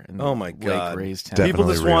water. In Oh my Lake God. Raystown. Definitely People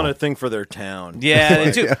just real. want a thing for their town. Yeah,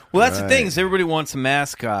 they do. Well, that's the thing, is everybody wants a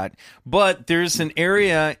mascot. But there's an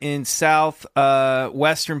area in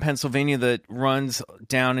western Pennsylvania that runs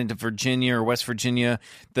down into Virginia or West Virginia,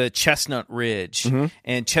 the Chestnut Ridge.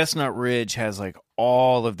 And Chestnut Ridge has like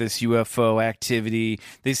all of this UFO activity.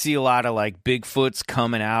 They see a lot of like Bigfoots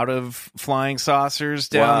coming out of flying saucers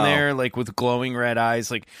down there, like with glowing red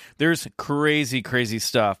eyes. Like there's crazy, crazy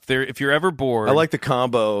stuff there. If you're ever bored, I like the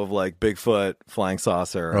combo of like Bigfoot, flying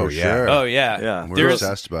saucer. Oh, yeah. Sure. Oh yeah, Yeah. We're There's-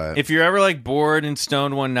 obsessed by it. If you're ever like bored and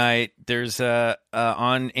stoned one night, there's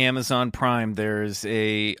on Amazon Prime. There's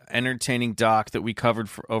a entertaining doc that we covered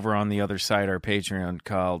over on the other side, our Patreon,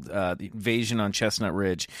 called "The Invasion on Chestnut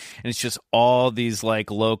Ridge," and it's just all these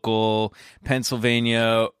like local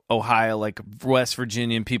Pennsylvania, Ohio, like West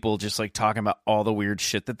Virginian people just like talking about all the weird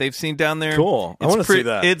shit that they've seen down there. Cool. I It's wanna see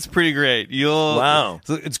that. It's pretty great. Wow.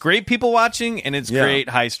 It's great people watching, and it's great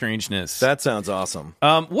high strangeness. That sounds awesome.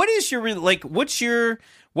 What is your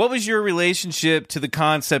what was your relationship to the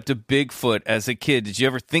concept of Bigfoot as a kid? Did you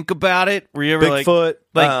ever think about it? Were you ever Bigfoot,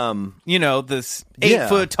 this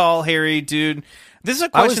 8-foot tall hairy dude? This is a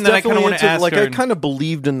I was question that I kind of definitely want to into, ask. like, our- I kind of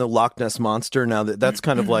believed in the Loch Ness Monster. Now that's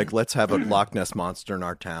kind of like, let's have a Loch Ness Monster in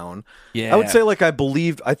our town. Yeah. I would say like I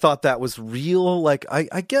thought that was real. Like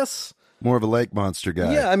I guess. More of a lake monster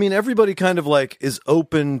guy. Yeah, I mean, everybody kind of like is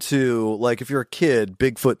open to, like, if you're a kid,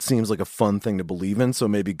 Bigfoot seems like a fun thing to believe in, so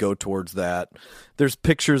maybe go towards that. There's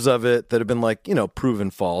pictures of it that have been like,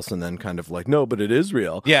 proven false, and then kind of like, no, but it is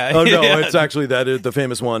real. Yeah. Oh no, Yeah. it's actually that is the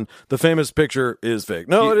famous one. The famous picture is fake.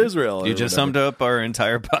 No, it is real. You or just whatever. summed up our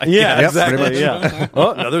entire podcast. Yeah, Yep, exactly. pretty Yeah.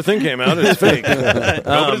 Oh, another thing came out. It's fake. No,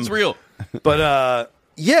 but it's real. But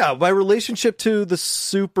yeah, my relationship to the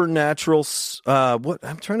supernatural. What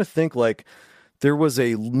I'm trying to think, like, there was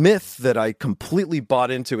a myth that I completely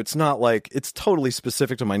bought into. It's not like it's totally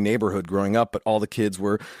specific to my neighborhood growing up, but all the kids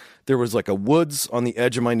were. There was like a woods on the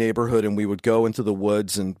edge of my neighborhood, and we would go into the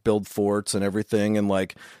woods and build forts and everything. And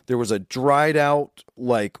like there was a dried out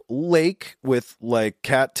like lake with like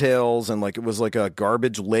cattails, and like it was like a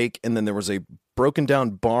garbage lake, and then there was a broken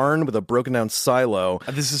down barn with a broken down silo.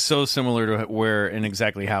 This is so similar to where and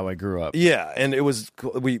exactly how I grew up. Yeah, and it was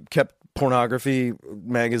we kept pornography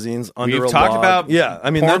magazines under We've a talked log. about I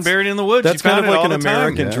mean porn that's, buried in the woods. That's You kind found of it like all an the time.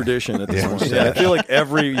 American Yeah. tradition at this Yeah. point. Yeah, I feel like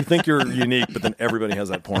you think you're unique, but then everybody has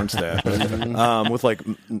that porn stat with like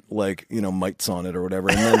mites on it or whatever.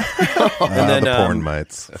 And then the porn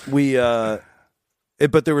mites.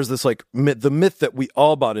 but there was this like the myth that we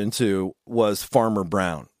all bought into was Farmer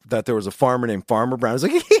Brown. That there was a farmer named Farmer Brown. It was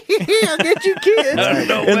like, I'll get you kids.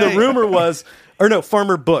 The rumor was,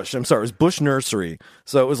 Farmer Bush. I'm sorry, it was Bush Nursery.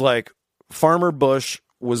 So it was like Farmer Bush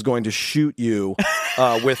was going to shoot you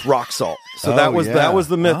with rock salt. So that was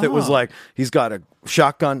the myth. It was like he's got a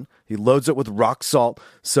shotgun. He loads it with rock salt,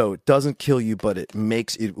 so it doesn't kill you, but it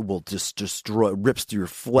will just destroy, rips through your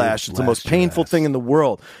flesh. It's the most painful thing in the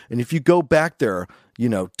world. And if you go back there,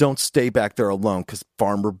 don't stay back there alone because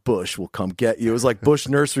Farmer Bush will come get you. It was like Bush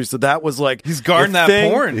Nursery, so that was like He's guarding the that thing,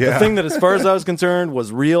 porn. The thing that, as far as I was concerned,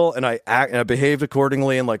 was real, and I behaved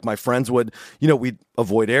accordingly. And like my friends would, we'd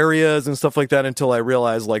avoid areas and stuff like that until I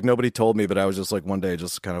realized like nobody told me, but I was just like one day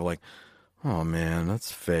just kind of like, oh man,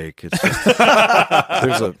 that's fake. It's just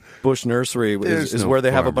there's a Bush Nursery is no where they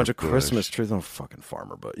have a Farmer bunch of Bush. Christmas trees. No fucking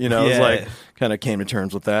farmer, but it was like kind of came to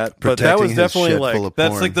terms with that. But that Protecting was his definitely shit like full of That's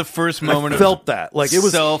porn. like the first moment I of felt that like it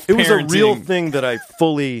was a real self-parenting. thing that I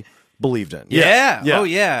fully believed in. Yeah. Yeah. Oh,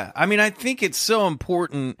 yeah. I mean, I think it's so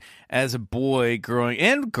important as a boy growing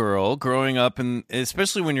up, and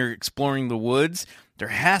especially when you're exploring the woods, there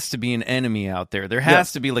has to be an enemy out there. There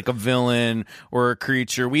has to be like a villain or a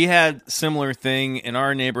creature. We had similar thing in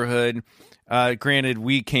our neighborhood. Granted,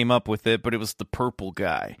 we came up with it, but it was the purple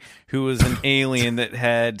guy who was an alien that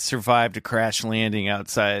had survived a crash landing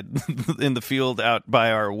outside in the field out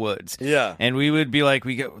by our woods. Yeah. And we would be like,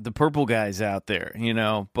 we got the purple guys out there,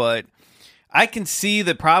 but I can see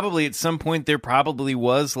that probably at some point there probably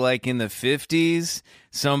was like in the 50s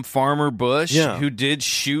some Farmer Bush who did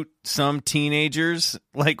shoot some teenagers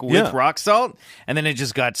like with rock salt, and then it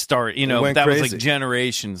just got started. went That was crazy. like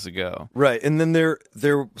generations ago. Right, and then there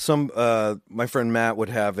some my friend Matt would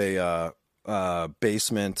have a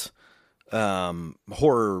basement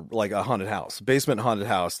horror, like a haunted house, basement haunted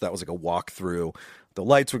house that was like a walkthrough. The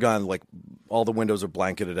lights were gone, like all the windows are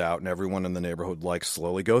blanketed out, and everyone in the neighborhood like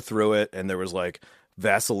slowly go through it, and there was like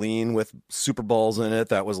Vaseline with Super Balls in it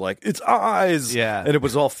that was like its eyes, Yeah. and it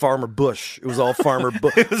was all Farmer Bush. It was all Farmer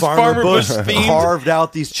Bush. Farmer Bush themed. carved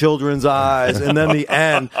out these children's eyes, and then the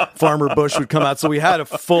end, Farmer Bush would come out. So we had a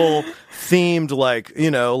full themed, like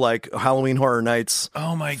Halloween Horror Nights.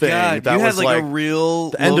 Oh my thing. god, That you had was like a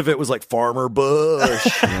real. The end of it was like Farmer Bush.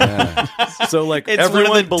 So like It's one of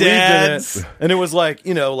everyone the believed dads. in it, and it was like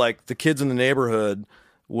like the kids in the neighborhood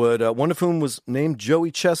one of whom was named Joey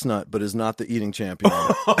Chestnut, but is not the eating champion.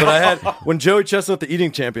 But when Joey Chestnut, the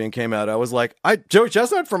eating champion, came out, I was like, Joey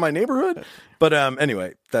Chestnut from my neighborhood? But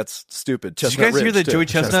anyway, that's stupid. Did you guys hear that Joey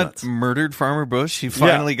Chestnut murdered Farmer Bush? He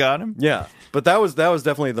finally got him? Yeah. But that was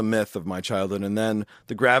definitely the myth of my childhood. And then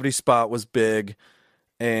the Gravity Spot was big.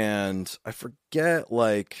 And I forget,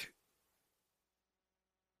 like,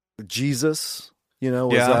 Jesus... that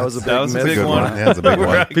was a big myth. one. Yeah, that's a big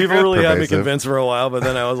one. People really had me Pervasive. convinced for a while, but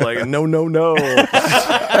then I was like, no.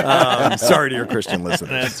 Sorry to your Christian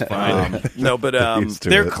listeners. That's fine. No, but Used to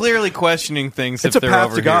They're it. clearly questioning things. it's if a they're path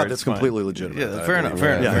over to God here, that's it's fine. completely legitimate. Yeah, I fair believe. enough.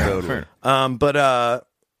 Fair Yeah. enough. Fair enough. But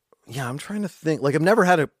I'm trying to think. Like, I've never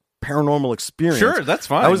had a paranormal experience. Sure, that's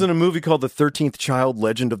fine. I was in a movie called The 13th Child: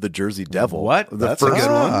 Legend of the Jersey Devil. What? That's a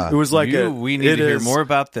good one. It was like we need to hear more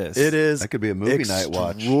about this. It is. That could be a movie night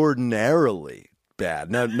watch. Extraordinarily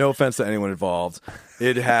bad. No offense to anyone involved.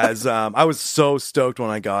 It has. I was so stoked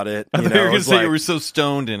when I got it. I You thought you know, were it going to was say like- you were so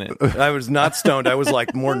stoned in it. I was not stoned. I was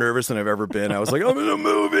like more nervous than I've ever been. I was like, I'm in a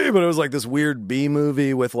movie, but it was like this weird B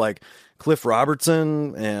movie with like Cliff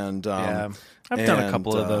Robertson and I've done a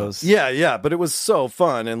couple of those. Yeah, but it was so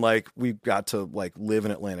fun, and like we got to like live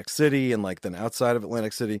in Atlantic City, and like then outside of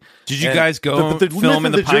Atlantic City. Did you And guys go the film myth in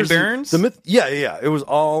of the Pine Jersey- Barrens? The myth, yeah, it was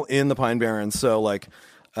all in the Pine Barrens. So like,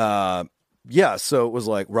 so it was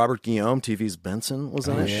like Robert Guillaume, TV's Benson was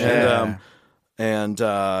in it,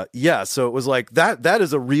 yeah. so it was like that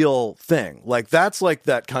is a real thing. Like that's like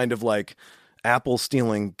that kind of like apple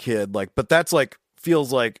stealing kid, like, but that's like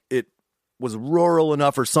feels like it was rural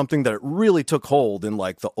enough or something that it really took hold in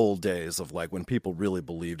like the old days of like when people really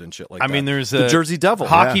believed in shit like that. I mean, there's the a Jersey Devil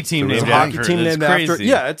hockey team There's named a hockey after team it. It's named after. crazy.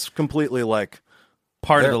 Yeah, it's completely like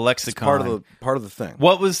part of there. the It's lexicon. part of the thing.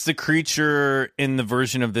 What was the creature in the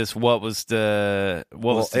version of this? What was the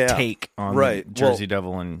take on Right. the Jersey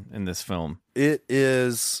Devil in this film? It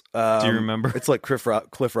is. Do you remember? It's like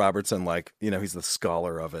Cliff Robertson, like, he's the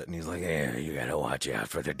scholar of it, and he's like, "Yeah, you gotta watch out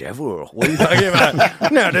for the devil." What are you talking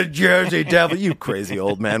about? No, the Jersey Devil. You crazy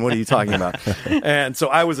old man. What are you talking about? And so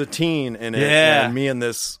I was a teen in it, and me and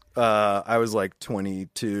this, I was like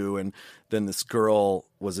 22, and then this girl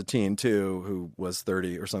was a teen too, who was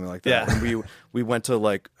 30 or something like that. Yeah. And we went to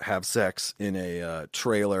like have sex in a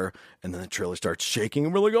trailer, and then the trailer starts shaking,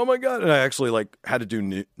 and we're like, "Oh my god!" And I actually like had to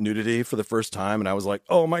do nudity for the first time, and I was like,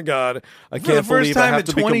 "Oh my god, I For can't the first believe I time have at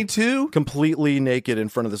to be 22? completely naked in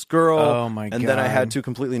front of this girl." Oh my And then I God. had to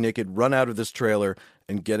completely naked run out of this trailer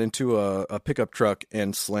and get into a pickup truck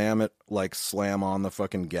and slam on the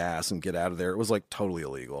fucking gas and get out of there. It was like totally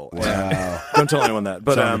illegal. Wow. Don't tell anyone that.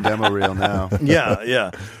 But It's on the demo reel now.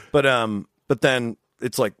 yeah. But then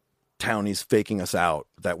it's like townies faking us out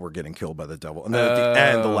that we're getting killed by the devil. And then at the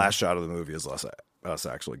end, the last shot of the movie is us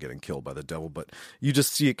actually getting killed by the devil. But you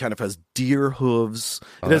just see it kind of has deer hooves.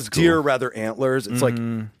 It has deer, rather antlers. It's like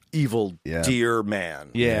evil deer man.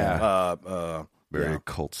 Yeah. Very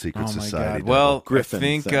cult secret Oh my society. god! Well, Griffin I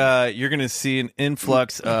think thing. you're going to see an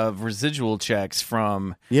influx of residual checks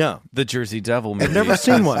from Yeah. the Jersey Devil movie. I've never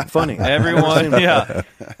seen one. Funny. Everyone, yeah.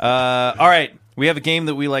 All right, we have a game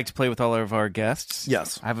that we like to play with all of our guests.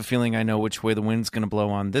 Yes. I have a feeling I know which way the wind's going to blow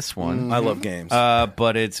on this one. I love games.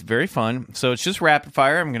 But it's very fun. So it's just rapid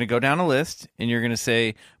fire. I'm going to go down a list, and you're going to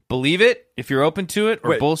say believe it if you're open to it, or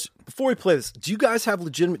Wait, bullshit. Before we play this, do you guys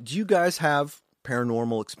have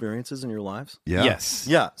paranormal experiences in your lives? Yeah. Yes.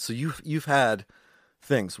 Yeah. So you've had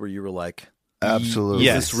things where you were like, Absolutely.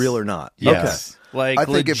 Yes. is this real or not? Yes. Like I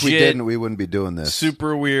think if we legit, didn't, we wouldn't be doing this.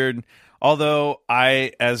 super weird. Although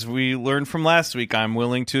as we learned from last week, I'm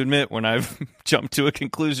willing to admit when I've jumped to a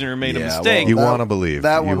conclusion or made a Yeah, mistake. You That- want to believe.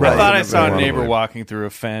 that You one- wanna I thought I believe. saw You a wanna neighbor believe. walking through a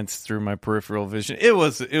fence through my peripheral vision. It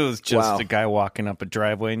was just Wow. a guy walking up a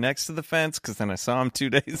driveway next to the fence because then I saw him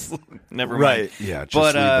 2 days. Never mind. Right. Yeah, just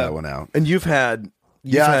But, leave that one out. And you've had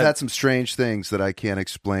I've had some strange things that I can't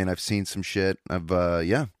explain. I've seen some shit.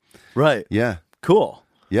 right. Yeah. Cool.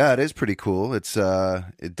 Yeah, it is pretty cool. It's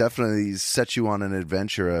it definitely sets you on an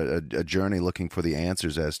adventure, a journey looking for the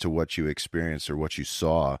answers as to what you experienced or what you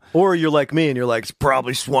saw. Or you're like me and you're like, it's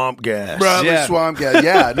probably swamp gas. Probably Yeah. swamp gas.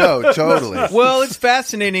 Yeah, no, totally. Well, it's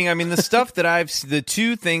fascinating. I mean, the stuff that the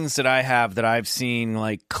two things that I have that I've seen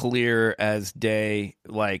like clear as day,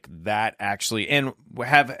 like that actually, and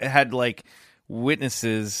have had like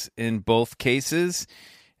witnesses in both cases.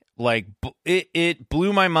 Like it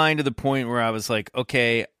blew my mind to the point where I was like,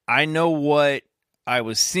 okay, I know what I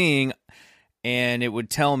was seeing, and it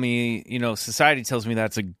would tell me, society tells me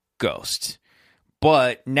that's a ghost.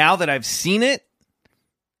 But now that I've seen it,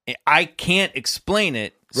 I can't explain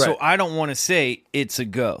it, so Right. I don't want to say it's a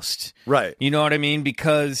ghost. Right. You know what I mean?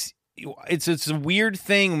 Because it's a weird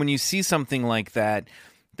thing when you see something like that.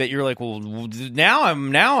 that you're like, well, maybe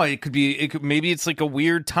it's like a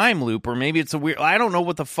weird time loop, or maybe it's a weird, I don't know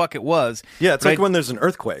what the fuck it was. Yeah, it's like when there's an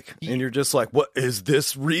earthquake and you're just like, what, is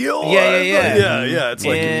this real? Yeah. It's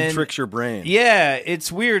like it tricks your brain. Yeah,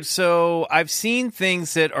 it's weird. So I've seen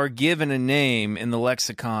things that are given a name in the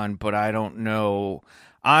lexicon, but I don't know.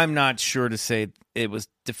 I'm not sure to say it was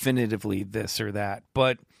definitively this or that,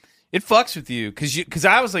 but it fucks with you because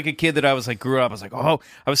I was like a kid that I was like grew up. I was like, I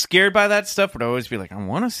was scared by that stuff, but I always be like, I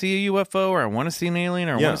want to see a UFO, or I want to see an alien,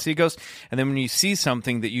 or I want to see a ghost. And then when you see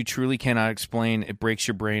something that you truly cannot explain, it breaks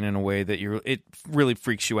your brain in a way that it really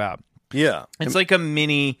freaks you out. Yeah, it's like a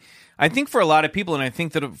mini. I think for a lot of people, and I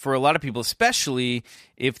think that for a lot of people, especially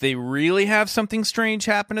if they really have something strange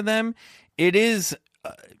happen to them, it's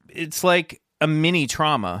like a mini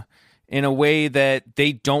trauma. In a way that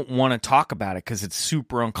they don't want to talk about it because it's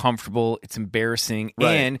super uncomfortable, it's embarrassing,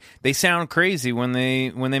 and they sound crazy when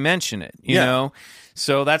they mention it. You know,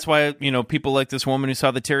 so that's why people like this woman who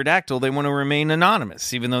saw the pterodactyl, they want to remain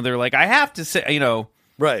anonymous, even though they're like, I have to say,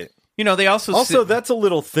 right. They also that's a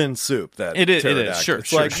little thin soup. That it is. Sure,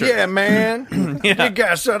 it's like, yeah, man, you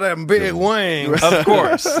got some of them big wings. Of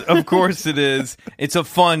course it is. It's a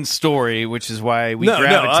fun story, which is why we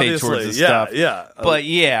gravitate towards this stuff. Yeah, but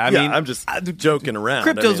I mean, I'm just joking around.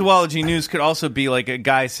 Cryptozoology news could also be like a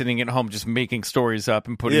guy sitting at home just making stories up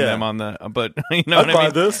and putting them on the. But you know what I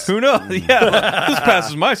mean? This? Who knows? Yeah, this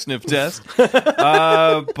passes my sniff test.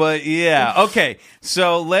 But yeah, okay.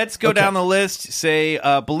 So let's go down the list. Say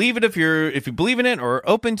believe it if you believe in it, or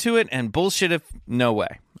open to it, and bullshit if no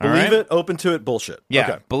way. Believe it, open to it, bullshit. Yeah,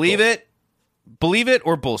 okay, believe it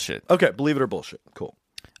or bullshit. Okay, believe it or bullshit. Cool.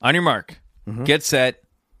 On your mark, get set,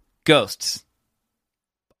 ghosts.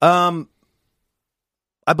 I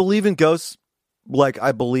believe in ghosts. Like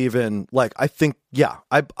I believe in, like I think,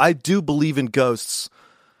 I do believe in ghosts.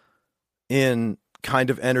 In kind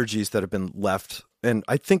of energies that have been left, and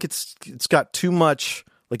I think it's got too much.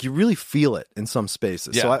 Like you really feel it in some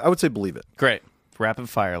spaces. Yeah. So I would say believe it. Great. Rapid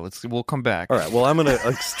fire. We'll come back. All right. Well, I'm going to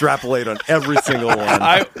extrapolate on every single one.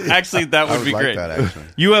 That would be like great. that, actually.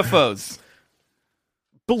 UFOs.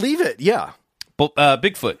 Believe it. Yeah.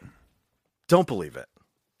 Bigfoot. Don't believe it.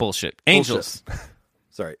 Bullshit. Angels.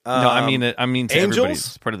 Sorry. No, I mean to angels? everybody.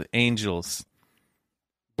 It's part of the angels.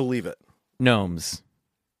 Believe it. Gnomes.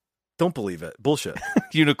 Don't believe it. Bullshit.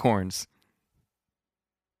 Unicorns.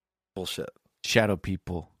 Bullshit. Shadow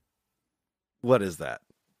people. What is that?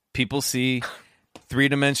 People see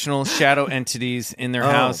three-dimensional shadow entities in their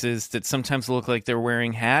houses that sometimes look like they're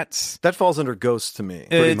wearing hats. That falls under ghosts to me.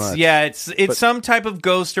 Pretty much. Yeah, it's some type of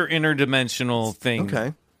ghost or interdimensional thing.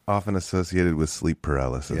 Okay. Often associated with sleep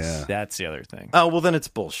paralysis. Yeah. That's the other thing. Oh, well, then it's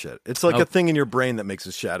bullshit. It's like a thing in your brain that makes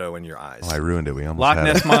a shadow in your eyes. Oh, I ruined it. We almost Loch had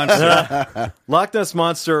Ness it. Monster. Loch Ness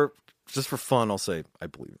Monster, just for fun, I'll say I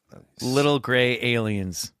believe it. Little gray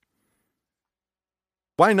aliens.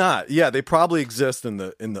 Why not? Yeah, they probably exist in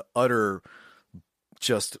the utter,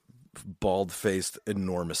 just bald-faced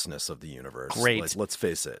enormousness of the universe. Great. Like, let's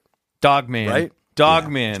face it. Dogman. Right?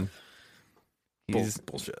 Dogman. He's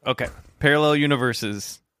Bullshit. okay. Parallel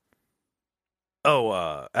universes.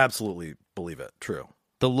 Oh, absolutely believe it. True.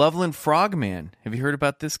 The Loveland Frogman. Have you heard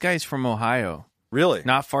about this guy? He's from Ohio. Really?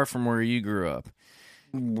 Not far from where you grew up.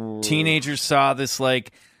 Teenagers saw this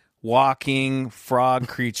like walking frog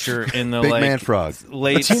creature in the Big like man frog.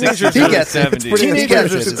 late Teenagers- 60s, he early gets it. It's 70s. pretty-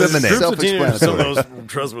 Teenagers It's are eliminated. groups of teenagers, some of Self-explanatory. those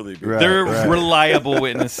trustworthy people. Right. They're reliable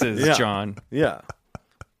witnesses, Yeah. John. Yeah.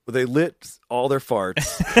 They lit all their farts.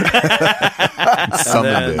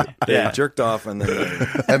 Summoned it. They jerked off, and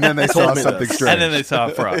then They told saw me something this. strange. And then they saw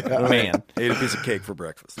a frog. Man. ate a piece of cake for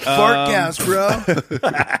breakfast. Fart gas, bro.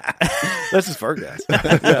 That's just fart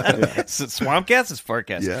gas. Swamp gas is fart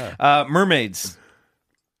gas. Yeah. Mermaids.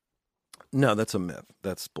 No, that's a myth.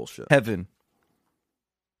 That's bullshit. Heaven.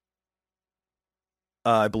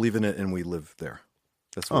 I believe in it, and we live there.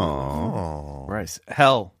 That's what we live. Oh. Rice.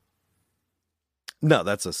 Hell. No,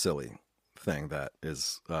 that's a silly thing. That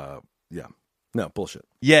is, no bullshit.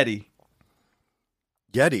 Yeti.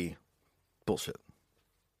 Yeti, bullshit.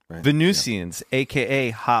 Right? Venusians,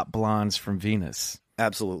 a.k.a. hot blondes from Venus.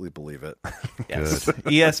 Absolutely believe it. Yes.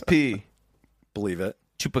 ESP. Believe it.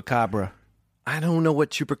 Chupacabra. I don't know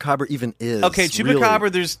what chupacabra even is. Okay,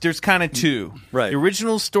 Chupacabra, really. there's kind of two. Right. The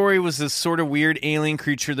original story was this sort of weird alien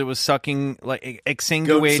creature that was sucking, like,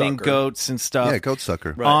 exsanguating Goat-sucker. goats and stuff. Yeah, goat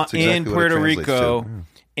sucker. Right. That's exactly in what it Puerto translates Rico. to.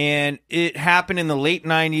 And it happened in the late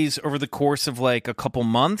 90s over the course of like a couple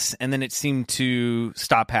months, and then it seemed to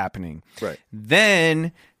stop happening. Right.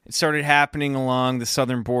 Then it started happening along the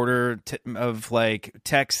southern border of like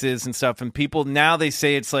Texas and stuff, and people now they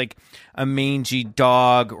say it's like a mangy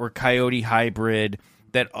dog or coyote hybrid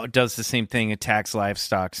that does the same thing, attacks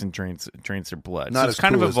livestock and drains their blood. Not so as it's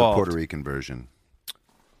kind cool of as the evolved. Puerto Rican version.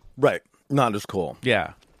 Right. Not as cool.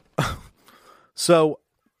 Yeah. So,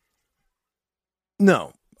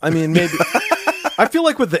 no. I mean, maybe... I feel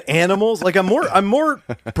like with the animals, like I'm more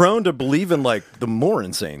prone to believe in like the more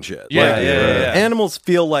insane shit. Yeah, Like, yeah. Animals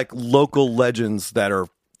feel like local legends that are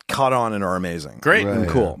caught on and are amazing. Great. And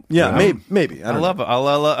cool. Yeah, maybe. I love it. I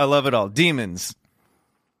love it all. Demons.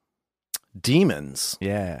 Demons.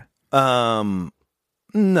 Yeah. No,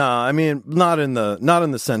 I mean not in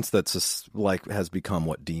the sense that's just, like has become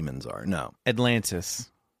what demons are. No. Atlantis.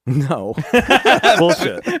 No.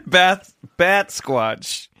 Bullshit. Bat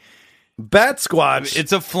Squatch. Bat Squatch.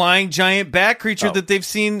 It's a flying giant bat creature that they've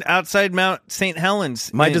seen outside Mount St.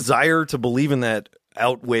 Helens. My desire to believe in that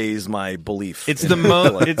outweighs my belief. It's the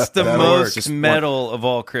most. It's the most Just metal of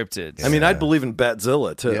all cryptids. I mean, I'd believe in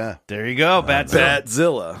Batzilla too. Yeah. There you go, Batzilla.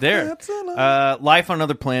 Batzilla. There. Life on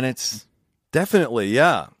other planets. Definitely,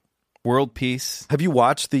 yeah. World peace. Have you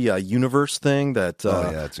watched the Universe thing that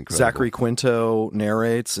yeah, it's incredible. Zachary Quinto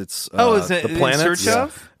narrates? It's Is it the planets? In Search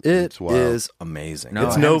of? It wild. is amazing. No,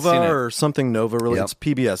 it's I haven't seen Nova it. or something Nova. Really, Yep. it's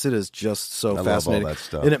PBS. It is just so I love fascinating. all that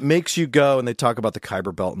stuff. And it makes you go. And they talk about the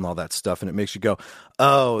Kuiper Belt and all that stuff. And it makes you go,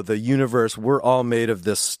 "Oh, the universe. We're all made of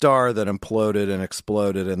this star that imploded and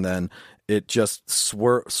exploded, and then it just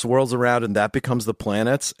swirls around, and that becomes the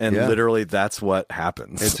planets. And Yeah. literally, that's what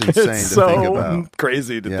happens. It's insane to so think about.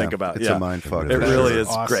 Crazy to Yeah, think about. it's Yeah. a mind fuck. It for really sure. is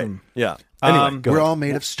Awesome. great. Yeah. Anyway, go We're ahead. all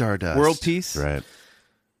made of stardust. World peace. Right.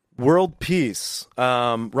 World peace.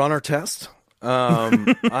 Ron Artest.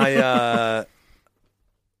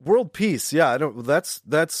 World peace. Yeah, I don't. That's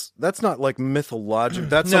not like mythological.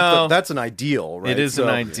 That's No. something, that's an ideal, right? It is So, an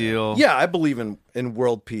ideal. Yeah, I believe in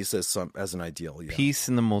world peace as an ideal. Yeah. Peace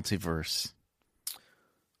in the multiverse.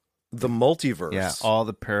 The multiverse. Yeah, all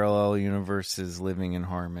the parallel universes living in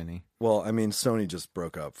harmony. Well, I mean, Sony just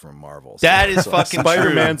broke up from Marvel. That is fucking true.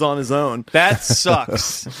 Spider-Man's on his own. That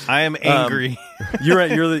sucks. I am angry. You're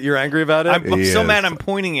angry about it. I'm so He mad. is. I'm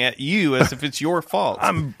pointing at you as if it's your fault.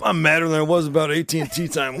 I'm madder than I was about AT&T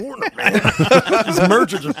Time Warner, man. These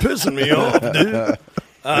mergers are pissing me off, dude.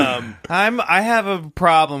 I have a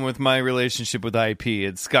problem with my relationship with IP.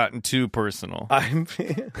 It's gotten too personal.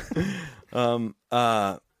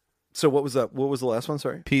 So what was that? What was the last one?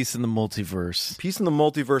 Sorry. Peace in the multiverse. Peace in the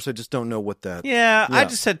multiverse. I just don't know what that. Yeah, I Yeah.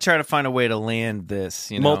 just had to try to find a way to land this.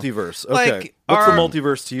 You know? Multiverse. Okay. Like, What's the our-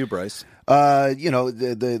 multiverse to you, Bryce?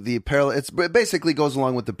 The parallel. It basically goes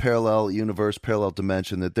along with the parallel universe, parallel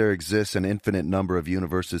dimension. That there exists an infinite number of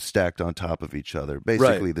universes stacked on top of each other.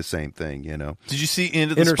 Basically the same thing. You know. Did you see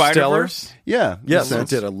Into the Interstellar? Spider-Verse? Yeah. Yes, in a I sense.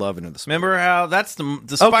 did. I love Into the Spider. Remember how that's the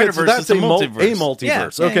Okay, Spider-Verse so that's is the multiverse. a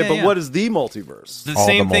multiverse. Yeah, Okay, yeah, but yeah. what is the multiverse? The All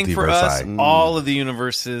same the thing for us. multiversi. All of the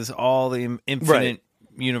universes, all the infinite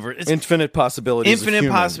universe. It's Infinite possibilities. of infinite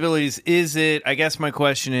human. possibilities. Is it? I guess my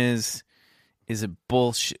question is it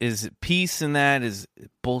bullshit? Is it peace in that? Is it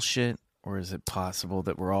bullshit? Or is it possible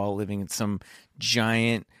that we're all living in some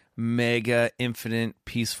giant, mega, infinite,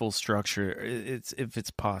 peaceful structure? If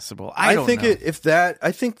it's possible. I don't think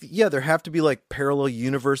know. there have to be like parallel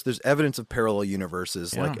universe. There's evidence of parallel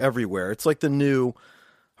universes like everywhere. It's like the new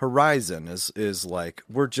horizon is like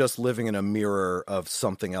we're just living in a mirror of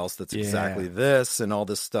something else that's exactly this and all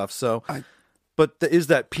this stuff. So, but is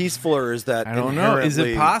that peaceful or is that I don't know. Is it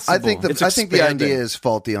inherently- possible? I think It's the expanding. idea is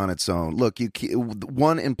faulty on its own. Look,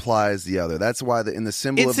 one implies the other. That's why in the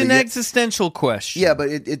symbol It's of an the existential question. yeah, but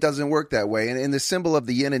it doesn't work that way. And in the symbol of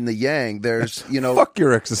the yin and the yang, there's Fuck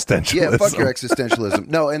your existentialism. yeah, fuck your existentialism.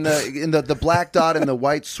 No, in the black dot and the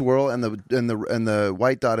white swirl and the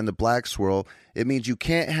white dot and the black swirl, it means you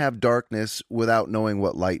can't have darkness without knowing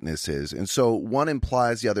what lightness is. And so one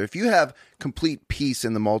implies the other. If you have complete peace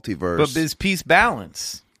in the multiverse, But is peace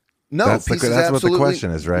balance? no, That's peace is what the absolutely-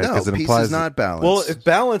 question is, right? No, 'Cause it peace implies- is not balance. Well, if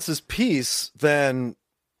balance is peace, then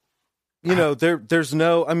there's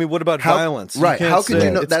no. I mean, what about violence? You Right? can't How could say-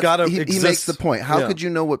 you know? It's That's, gotta he exist. makes the point. How Yeah. could you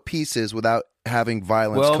know what peace is without having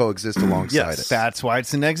violence Well, coexist alongside yes, it? That's why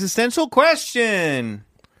it's an existential question.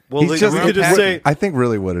 Well, He's we just- could just say I think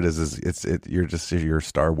really what it is you're just your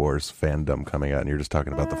Star Wars fandom coming out, and you're just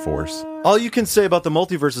talking about the Force. all you can say about the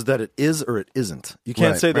multiverse is that it is or it isn't. You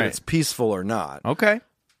can't Right. say that Right. it's peaceful or not. Okay.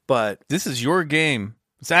 But This is your game.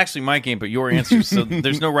 It's actually my game, but your answer. So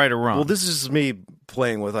there's no right or wrong. well, this is just me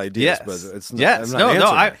playing with ideas. yes. But it's not, yes. I'm not No.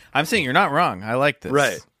 answering it. I'm saying you're not wrong. I like this.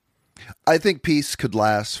 Right. I think peace could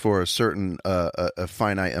last for a certain a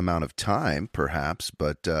finite amount of time, perhaps,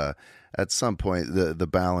 but at some point the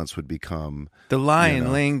balance would become The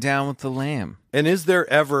lion laying down with the lamb. And is there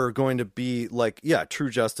ever going to be like true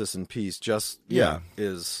justice and peace?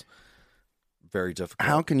 Is very difficult.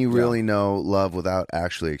 How can you really know love without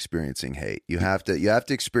actually experiencing hate? You have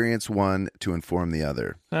to experience one to inform the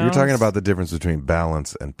other. You're talking about the difference between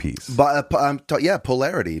balance and peace. But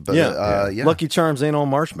polarity. But Lucky Charms ain't all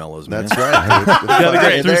marshmallows, man. That's right. Gotta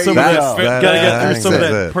get through some of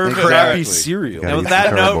that perfect crappy cereal. And with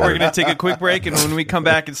that note, we're going to take a quick break, and when we come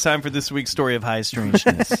back, it's time for this week's story of high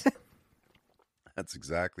strangeness. That's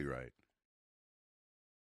exactly right.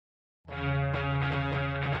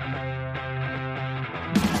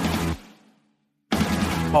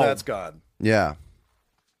 That's God. Yeah.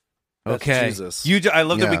 That's Okay. Jesus. I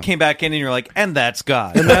love that we Yeah. came back in and you're like, and that's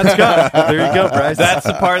God. And that's God. There you go, Bryce. That's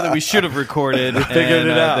the part that we should have recorded. They figured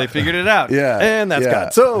it out. They figured it out. Yeah. And that's Yeah.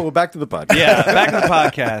 God. So back to the podcast. Yeah, back to the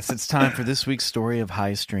podcast. It's time for this week's story of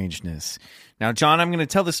high strangeness. Now, John, I'm going to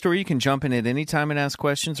tell the story. You can jump in at any time and ask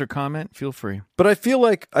questions or comment. Feel free. But I feel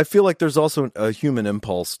like there's also a human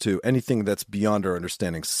impulse to anything that's beyond our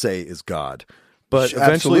understanding say is God. But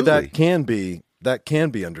eventually Absolutely. that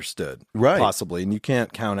can be understood. Right. Possibly. And you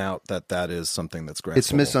can't count out that is something that's graspable.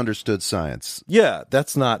 It's misunderstood science. Yeah,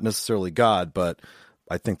 that's not necessarily God, but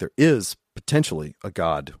I think there is potentially a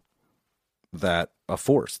God, a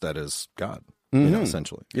force that is God,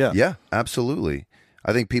 essentially. Yeah. Yeah, absolutely.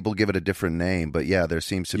 I think people give it a different name, but yeah, there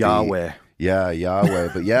seems to Yahweh. be Yahweh.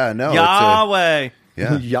 But yeah, no, Yahweh.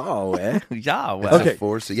 It's Yahweh. Yahweh. a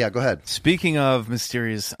force. Yeah, go ahead. Speaking of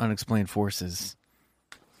mysterious, unexplained forces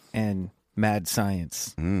and mad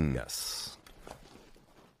science. Yes.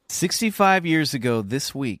 65 years ago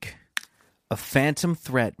this week, a phantom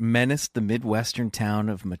threat menaced the Midwestern town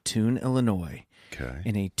of Mattoon, Illinois,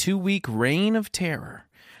 in a 2-week reign of terror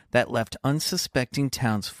that left unsuspecting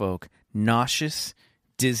townsfolk nauseous,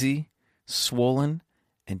 dizzy, swollen,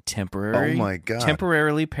 and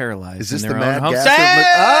temporarily paralyzed. Is this in the their own mad homes.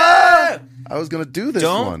 gas? I was going to do this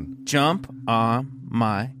Don't one. jump on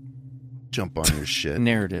my Jump on your shit.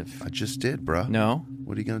 narrative. I just did, bro. No.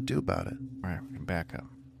 What are you going to do about it? All right, back up.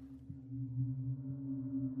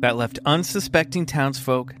 That left unsuspecting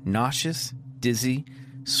townsfolk nauseous, dizzy,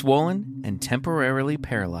 swollen, and temporarily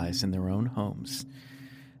paralyzed in their own homes.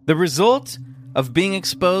 The result of being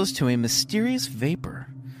exposed to a mysterious vapor.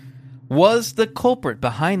 Was the culprit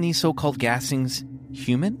behind these so-called gassings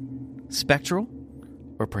human, spectral,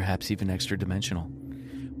 or perhaps even extra-dimensional?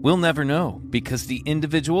 We'll never know, because the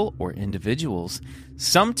individual or individuals,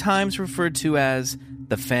 sometimes referred to as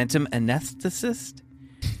the phantom anesthetist,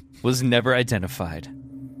 was never identified.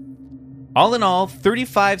 All in all,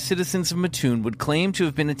 35 citizens of Mattoon would claim to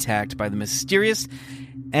have been attacked by the mysterious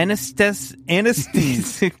anesthetic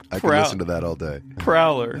I can listen to that all day.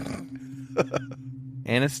 prowler.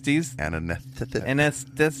 Anesthetic.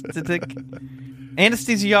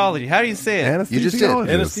 Anesthesiology. How do you say it? You just did.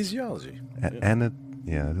 Anesthesiology.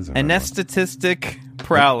 Yeah, it is a Anesthetistic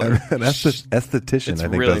prowler. An esthetician, It's I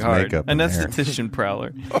think, really does hard. makeup. and hair. Anesthetician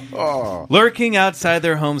prowler. Lurking outside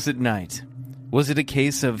their homes at night. Was it a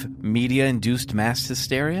case of media-induced mass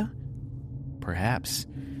hysteria? Perhaps.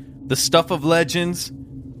 The stuff of legends?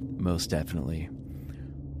 Most definitely.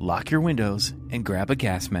 Lock your windows and grab a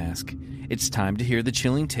gas mask. It's time to hear the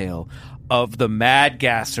chilling tale of the Mad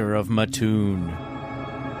Gasser of Mattoon.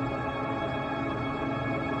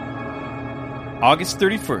 August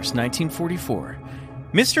 31st, 1944.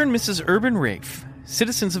 Mr. and Mrs. Urban Rafe,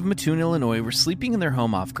 citizens of Mattoon, Illinois, were sleeping in their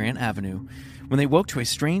home off Grant Avenue when they woke to a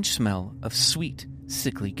strange smell of sweet,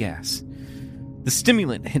 sickly gas. The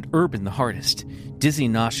stimulant hit Urban the hardest. Dizzy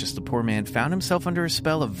and nauseous, the poor man found himself under a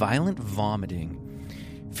spell of violent vomiting.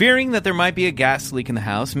 Fearing that there might be a gas leak in the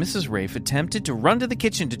house, Mrs. Rafe attempted to run to the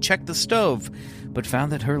kitchen to check the stove, but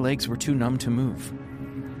found that her legs were too numb to move.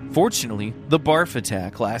 Fortunately, the barf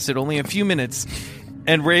attack lasted only a few minutes,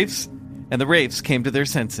 and the Rafes came to their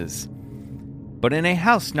senses. But in a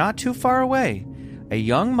house not too far away, a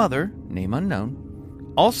young mother, name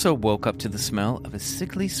unknown, also woke up to the smell of a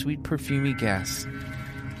sickly, sweet, perfumey gas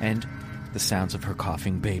and the sounds of her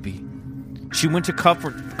coughing baby. She went to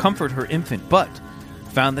comfort her infant, but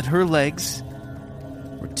found that her legs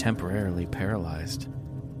were temporarily paralyzed.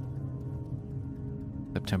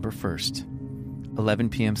 September 1st, 11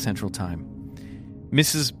 p.m. Central Time.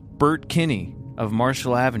 Mrs. Bert Kearney of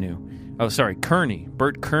Marshall Avenue,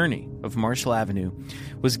 Bert Kearney of Marshall Avenue,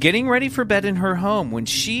 was getting ready for bed in her home when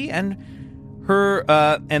she and her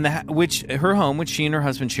home, which she and her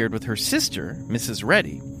husband shared with her sister, Mrs.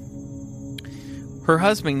 Reddy. Her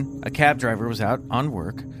husband, a cab driver, was out on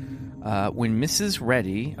work when Mrs.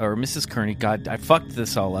 Reddy, or Mrs. Kearney, God, I fucked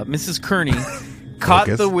this all up. Mrs. Kearney caught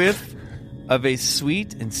the whiff of a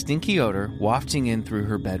sweet and stinky odor wafting in through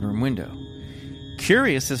her bedroom window.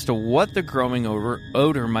 Curious as to what the growing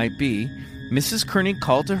odor might be, Mrs. Kearney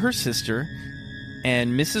called to her sister,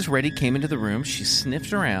 and Mrs. Reddy came into the room. She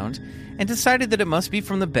sniffed around and decided that it must be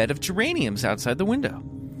from the bed of geraniums outside the window.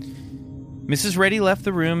 Mrs. Reddy left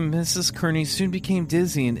the room. Mrs. Kearney soon became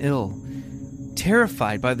dizzy and ill.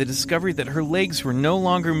 Terrified by the discovery that her legs were no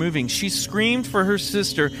longer moving, she screamed for her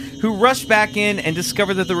sister, who rushed back in and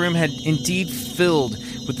discovered that the room had indeed filled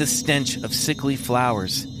with the stench of sickly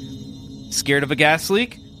flowers. Scared of a gas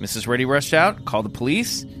leak, Mrs. Reddy rushed out, called the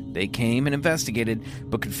police. They came and investigated,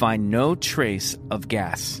 but could find no trace of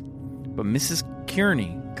gas. But Mrs.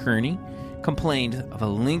 Kearney complained of a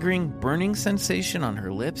lingering burning sensation on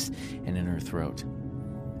her lips and in her throat.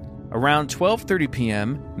 Around 12:30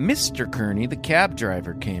 p.m., Mr. Kearney, the cab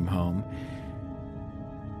driver, came home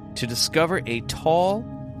to discover a tall,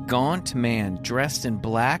 gaunt man dressed in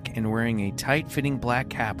black and wearing a tight-fitting black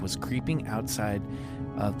cap was creeping outside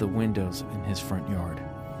of the windows in his front yard.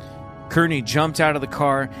 Kearney jumped out of the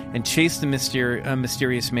car and chased the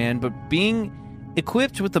mysterious man, but being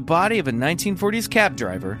equipped with the body of a 1940s cab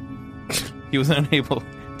driver, he was unable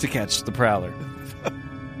to catch the prowler.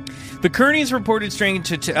 The Kearneys reported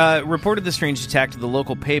the strange attack to the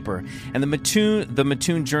local paper and the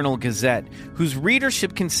Mattoon Journal-Gazette, whose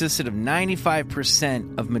readership consisted of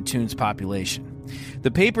 95% of Mattoon's population. The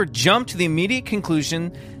paper jumped to the immediate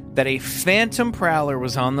conclusion that a phantom prowler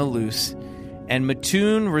was on the loose, and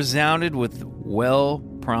Mattoon resounded with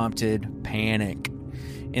well-prompted panic.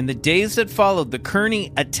 In the days that followed the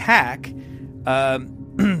Kearney attack,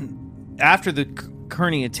 after the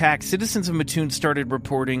Kearney attack, citizens of Mattoon started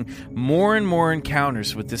reporting more and more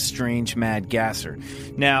encounters with this strange mad gasser.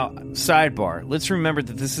 Now, sidebar, let's remember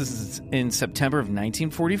that this is in September of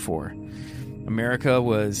 1944. America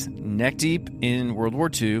was neck-deep in World War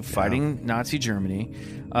II, fighting Nazi Germany.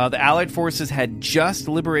 The Allied forces had just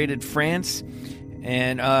liberated France,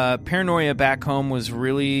 and paranoia back home was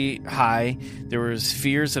really high. There was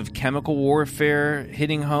fears of chemical warfare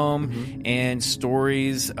hitting home, and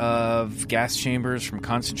stories of gas chambers from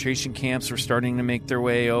concentration camps were starting to make their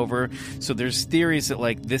way over. So there's theories that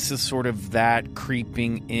like this is sort of that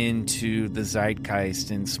creeping into the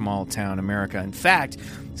zeitgeist in small-town America. In fact,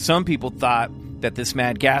 some people thought that this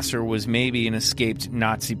mad gasser was maybe an escaped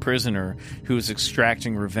Nazi prisoner who was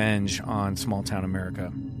extracting revenge on small-town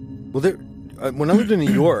America. Well, when I lived in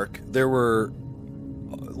New York, there were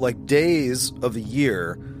like days of the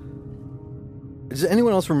year. Does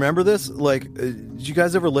anyone else remember this? Like, did you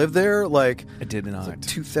guys ever live there? Like, I did not. Like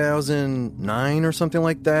 2009 or something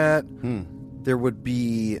like that. There would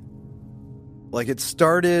be, like, it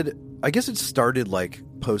started. I guess it started like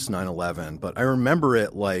post 9/11, but I remember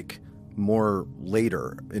it like more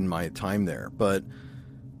later in my time there. But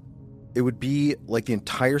it would be like the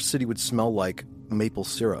entire city would smell like maple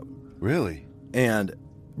syrup. Really? And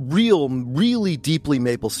really deeply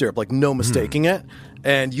maple syrup, like no mistaking it.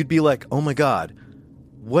 And you'd be like, oh my God,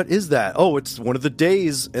 what is that? Oh, it's one of the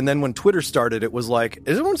days. And then when Twitter started, it was like,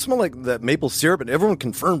 does everyone smell like that maple syrup? And everyone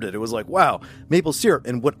confirmed it. It was like, wow, maple syrup.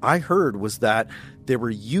 And what I heard was that they were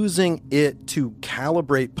using it to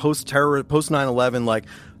calibrate post-terror, post 9/11, like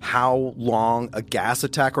how long a gas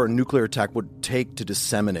attack or a nuclear attack would take to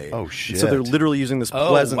disseminate. Oh, shit. And so they're literally using this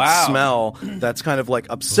pleasant smell that's kind of like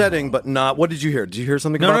upsetting, but not. What did you hear? Did you hear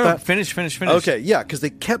something about that? Finish. Okay, yeah, because they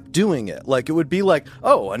kept doing it. Like, it would be like,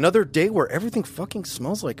 oh, another day where everything fucking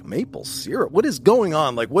smells like maple syrup. What is going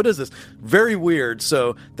on? Like, what is this? Very weird.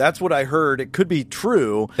 So that's what I heard. It could be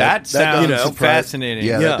true. That sounds fascinating.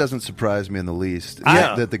 Yeah, that doesn't surprise me in the least.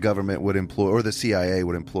 That the government would employ, or the CIA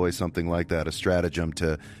would employ something like that, a stratagem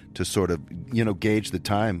to sort of, gauge the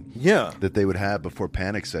time that they would have before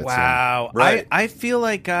panic sets in. Wow. Right. I feel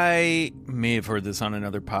like I may have heard this on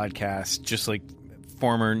another podcast, just like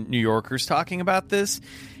former New Yorkers talking about this.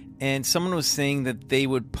 And someone was saying that they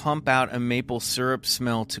would pump out a maple syrup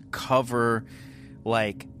smell to cover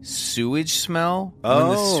like sewage smell when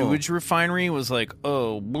the sewage refinery was like,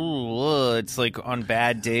 it's like on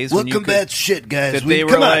bad days. We'll combat shit, guys. That they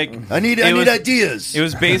were like, I need ideas. It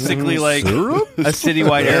was basically like a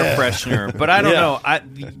cititywide air freshener. But I don't know.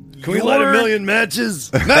 Can we light a million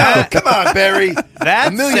matches? No, come on, Barry.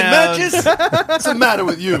 A million matches? What's the matter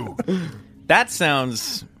with you? That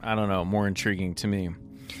sounds, I don't know, more intriguing to me.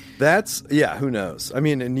 That's, who knows? I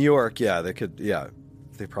mean, in New York, they could,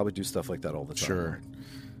 they probably do stuff like that all the time. Sure.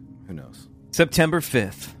 Who knows? September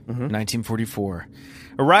 5th, 1944.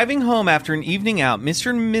 Arriving home after an evening out,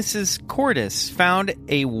 Mr. and Mrs. Cordes found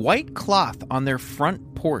a white cloth on their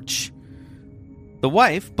front porch. The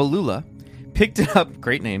wife, Balula, picked it up,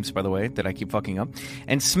 great names, by the way, that I keep fucking up,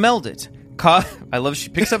 and smelled it. I love she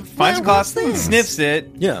picks up, finds a cloth, sniffs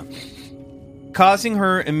it. Yeah. Causing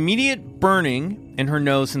her immediate burning in her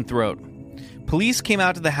nose and throat. Police came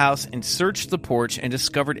out to the house and searched the porch and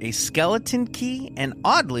discovered a skeleton key and,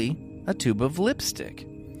 oddly, a tube of lipstick.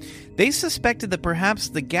 They suspected that perhaps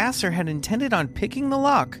the gasser had intended on picking the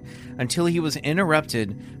lock until he was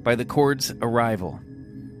interrupted by the Cord's arrival.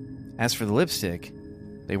 As for the lipstick,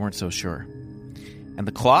 they weren't so sure. And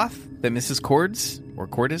the cloth that Mrs.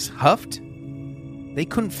 Cordis huffed, they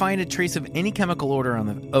couldn't find a trace of any chemical odor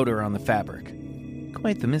on the fabric.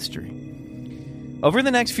 Quite the mystery. Over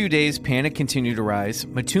the next few days, panic continued to rise.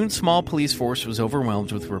 Mattoon's small police force was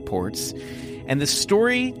overwhelmed with reports, and the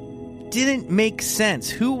story didn't make sense.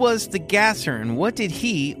 Who was the gasser, and what did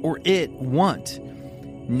he or it want?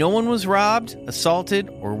 No one was robbed, assaulted,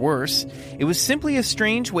 or worse. It was simply a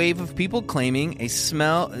strange wave of people claiming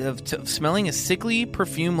smelling a sickly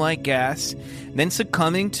perfume-like gas, then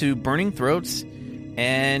succumbing to burning throats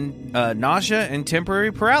and nausea and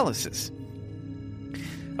temporary paralysis.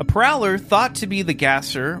 A prowler thought to be the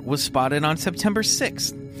gasser was spotted on September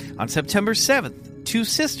 6th. On September 7th, two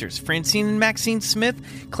sisters, Francine and Maxine Smith,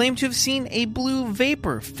 claimed to have seen a blue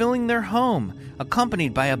vapor filling their home,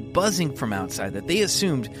 accompanied by a buzzing from outside that they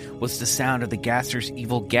assumed was the sound of the gasser's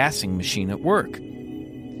evil gassing machine at work.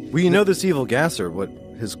 Well, you know this evil gasser, what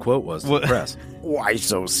his quote was to the press. Why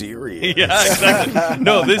so serious? Yeah, exactly.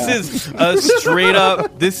 No, this is a straight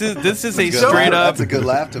up. This is a straight up. That's a good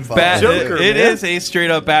laugh to follow. It is a straight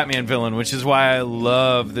up Batman villain, which is why I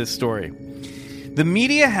love this story. The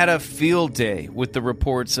media had a field day with the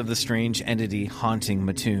reports of the strange entity haunting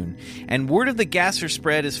Mattoon, and word of the gasser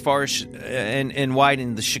spread as far as and wide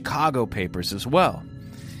in the Chicago papers as well.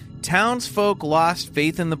 Townsfolk lost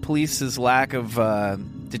faith in the police's lack of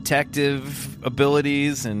detective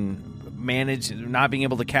abilities and not being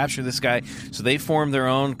able to capture this guy, so they formed their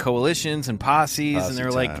own coalitions and posses, and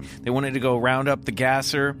they're like, they wanted to go round up the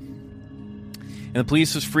gasser, and the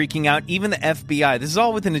police was freaking out. Even the FBI, this is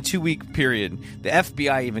all within a 2-week period, the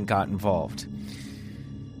FBI even got involved.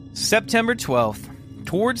 September 12th,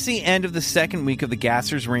 towards the end of the second week of the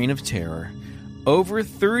gasser's reign of terror, over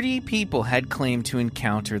 30 people had claimed to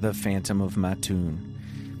encounter the Phantom of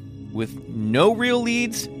Mattoon. With no real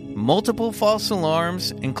leads, multiple false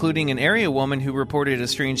alarms, including an area woman who reported a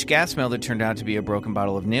strange gas smell that turned out to be a broken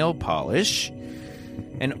bottle of nail polish,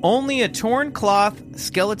 and only a torn cloth,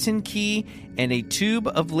 skeleton key, and a tube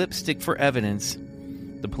of lipstick for evidence,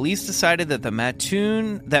 the police decided that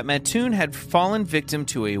Mattoon had fallen victim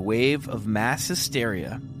to a wave of mass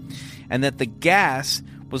hysteria, and that the gas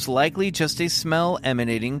was likely just a smell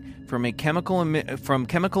emanating from chemical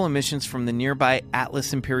emissions from the nearby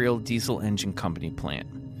Atlas Imperial Diesel Engine Company plant.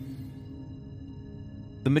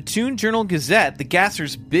 The Mattoon Journal-Gazette, the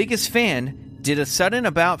gasser's biggest fan, did a sudden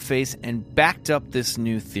about-face and backed up this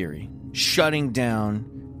new theory, shutting down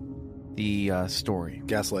the story.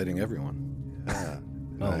 Gaslighting everyone.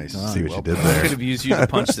 Nice. God. See what you did I there. could have used you to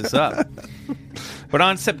punch this up. But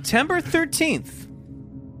on September 13th,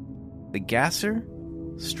 the gasser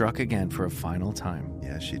struck again for a final time.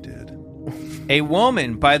 Yeah, she did. A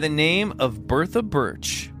woman by the name of Bertha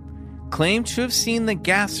Birch claimed to have seen the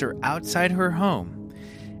gasser outside her home,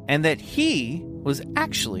 and that he was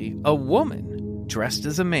actually a woman dressed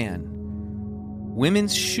as a man.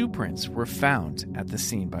 Women's shoe prints were found at the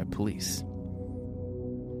scene by police.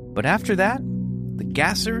 But after that, the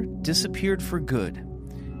gasser disappeared for good,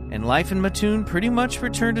 and life in Mattoon pretty much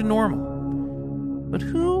returned to normal. But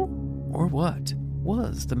who or what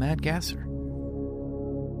was the mad gasser?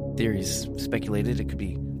 Theories speculated it could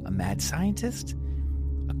be a mad scientist,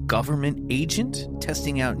 a government agent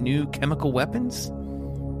testing out new chemical weapons.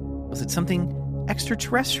 Was it something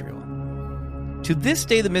extraterrestrial? To this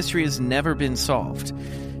day, the mystery has never been solved,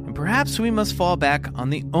 and perhaps we must fall back on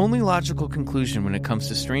the only logical conclusion when it comes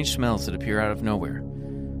to strange smells that appear out of nowhere,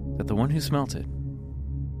 that the one who smelt it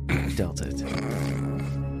dealt it.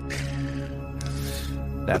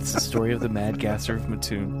 That's the story of the mad gasser of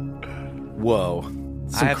Mattoon. Whoa.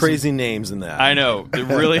 Some crazy names in that. I know. They're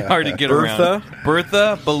really hard to get around.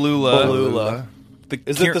 Bertha, Balula.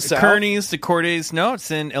 Is it the South? Kearneys, the Cordays. No,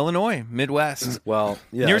 it's in Illinois, Midwest. Well,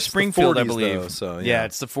 yeah, near it's Springfield, the 40s, I believe. though, so, yeah,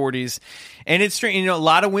 it's the 40s. And it's strange. A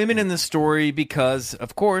lot of women in the story because,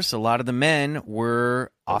 of course, a lot of the men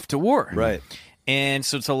were off to war. Right. And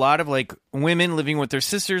so it's a lot of like women living with their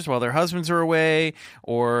sisters while their husbands are away,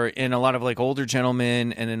 or in a lot of like older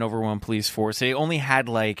gentlemen and an overwhelmed police force. They only had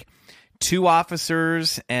like 2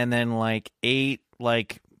 officers and then like 8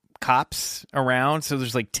 like cops around, so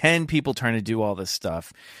there's like 10 people trying to do all this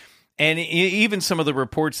stuff. And even some of the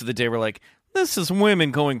reports of the day were like, this is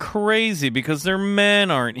women going crazy because their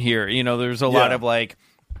men aren't here. There's a lot of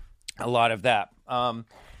that.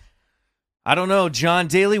 I don't know, John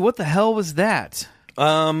Daly, what the hell was that?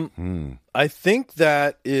 I think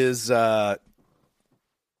that is, a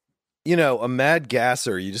mad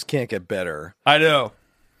gasser. You just can't get better. I know.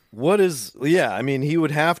 I mean, he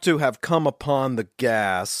would have to have come upon the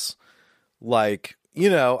gas, like,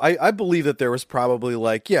 I believe that there was probably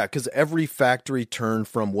because every factory turned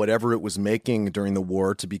from whatever it was making during the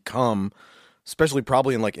war to become, especially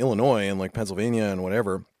probably in like Illinois and like Pennsylvania and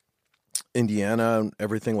whatever, Indiana and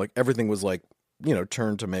everything was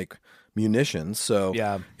turned to make munitions. So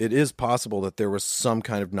it is possible that there was some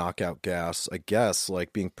kind of knockout gas, I guess,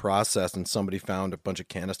 like being processed, and somebody found a bunch of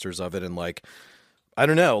canisters of it, and I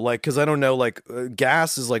don't know, because I don't know,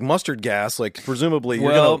 gas is like mustard gas, presumably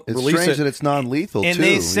you're going to release strange it. that it's non-lethal, and too.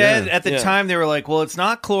 they said Yeah. at the time, they were like, well, it's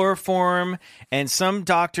not chloroform, and some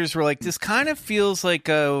doctors were like, this kind of feels like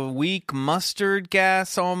a weak mustard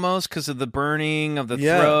gas almost because of the burning of the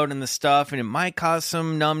throat and the stuff, and it might cause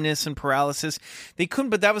some numbness and paralysis. They couldn't,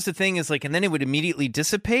 but that was the thing, is and then it would immediately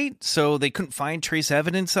dissipate, so they couldn't find trace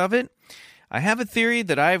evidence of it. I have a theory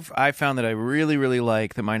that I found that I really, really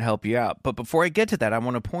like that might help you out. But before I get to that, I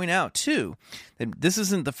want to point out, too, that this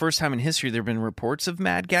isn't the first time in history there have been reports of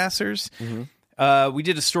mad gassers. Mm-hmm. We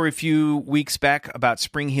did a story a few weeks back about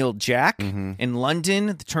Spring-Heeled Jack in London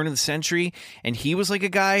at the turn of the century, and he was like a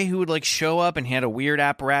guy who would show up and had a weird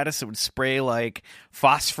apparatus that would spray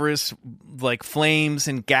phosphorus, flames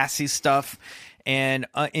and gassy stuff. And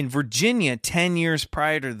in Virginia, 10 years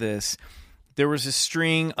prior to this, there was a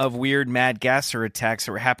string of weird mad gasser attacks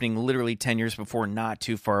that were happening literally 10 years before, not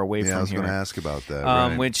too far away from here. I was going to ask about that.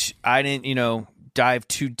 Right. Which I didn't, dive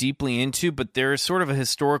too deeply into, but there's sort of a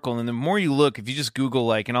historical, and the more you look, if you just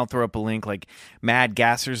Google, and I'll throw up a link, Mad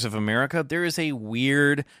Gassers of America, there is a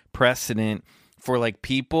weird precedent for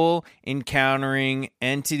people encountering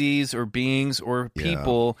entities or beings or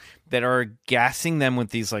people that are gassing them with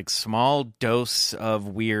these small dose of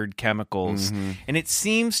weird chemicals. And it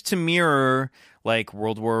seems to mirror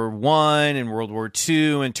World War I and World War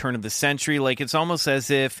II and turn of the century. It's almost as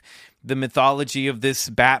if the mythology of this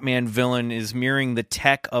Batman villain is mirroring the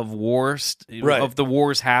tech of wars, of the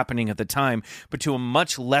wars happening at the time, but to a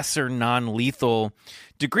much lesser non-lethal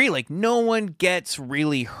degree. No one gets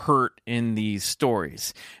really hurt in these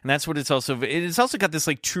stories, and that's what it's also got this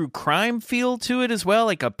true crime feel to it as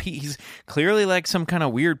well. He's clearly some kind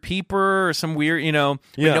of weird peeper or some weird, but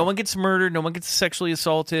no one gets murdered, no one gets sexually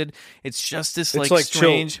assaulted. It's just this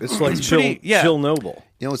strange. Chill Noble.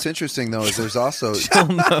 What's interesting though is there's also Chill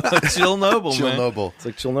Noble, Chill man. Noble. It's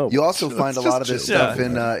like Chill Noble. You also find a lot of this stuff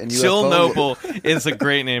in UFO. Chill Noble is a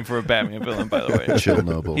great name for a Batman villain, by the way. Chill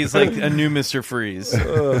Noble. He's like a new Mr. Freeze.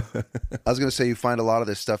 I was going to say you find a lot of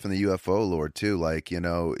this stuff in the UFO lore too,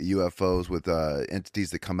 UFOs with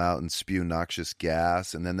entities that come out and spew noxious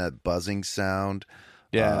gas, and then that buzzing sound.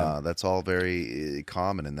 Yeah, that's all very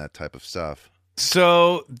common in that type of stuff.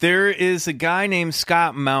 So there is a guy named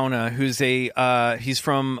Scott Mauna who's he's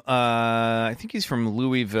from I think he's from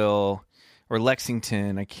Louisville or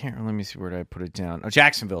Lexington. Let me see, where did I put it down? Oh,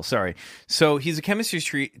 Jacksonville, sorry. So he's a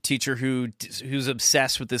chemistry teacher who's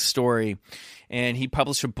obsessed with this story, and he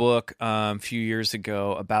published a book a few years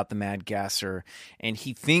ago about the Mad Gasser, and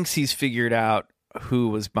he thinks he's figured out who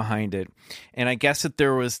was behind it. And I guess that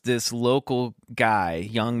there was this local guy,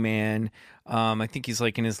 young man, I think he's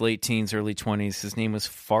in his late teens, early 20s. His name was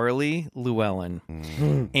Farley Llewellyn.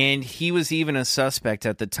 And he was even a suspect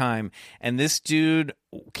at the time. And this dude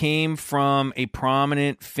came from a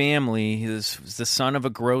prominent family. He was the son of a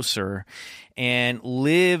grocer and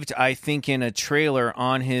lived, I think, in a trailer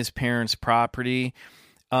on his parents' property.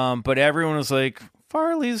 But everyone was like,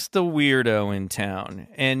 Farley's the weirdo in town.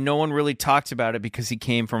 And no one really talked about it because he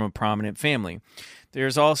came from a prominent family.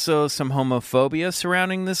 There's also some homophobia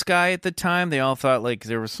surrounding this guy at the time. They all thought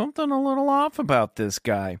there was something a little off about this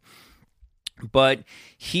guy. But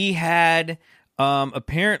he had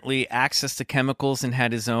apparently access to chemicals and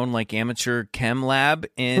had his own amateur chem lab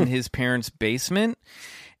in his parents' basement.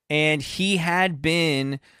 And he had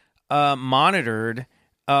been monitored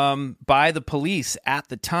by the police at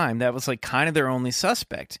the time. That was kind of their only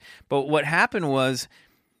suspect. But what happened was,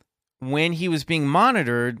 when he was being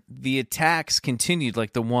monitored, the attacks continued,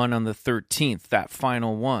 the one on the 13th, that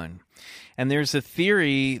final one. And there's a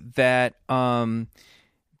theory that when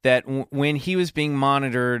he was being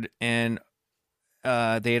monitored and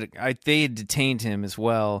they had detained him as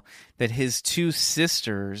well, that his two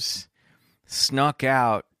sisters snuck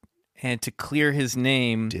out and to clear his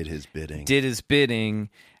name Did his bidding.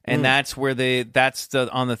 And that's where on the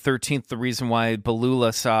 13th, the reason why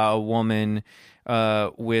Ballula saw a woman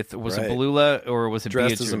it Ballula or was it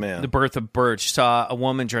dressed Beatrice? as a man? The Birth of Birch saw a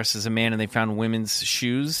woman dressed as a man, and they found women's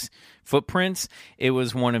shoes footprints, it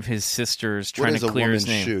was one of his sisters trying What is to a clear his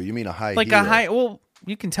woman's name. shoe? You mean a high Like heel? a high. Well,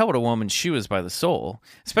 you can tell what a woman's shoe is by the sole,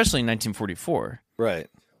 especially in 1944. Right.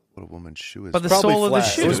 What a woman's shoe is. By the Probably sole of the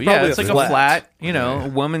flat. It shoe. was Yeah, probably it's a like flat. a flat, a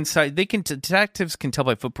woman's size. Detectives can tell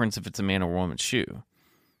by footprints if it's a man or woman's shoe.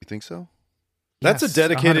 You think so? That's Yes, a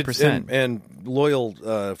dedicated 100%. and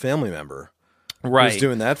loyal family member. Right. Who's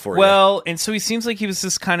doing that for you? Well, and so he seems like he was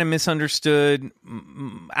this kind of misunderstood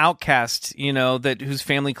outcast, that whose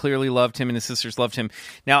family clearly loved him and his sisters loved him.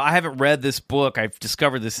 Now, I haven't read this book. I've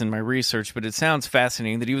discovered this in my research, but it sounds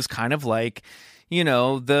fascinating that he was kind of like, he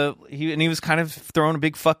was kind of throwing a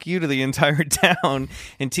big fuck you to the entire town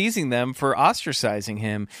and teasing them for ostracizing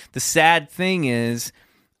him. The sad thing is,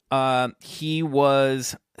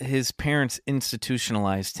 his parents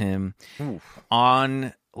institutionalized him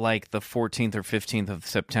on like the 14th or 15th of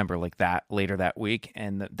September, like that later that week,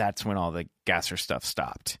 and that's when all the gasser stuff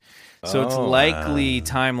stopped. So it's likely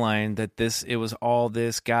timeline that it was all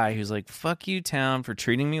this guy who's like, fuck you, town, for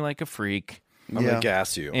treating me like a freak. I'm going to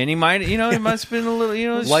gas you. And he might, it must have been a little,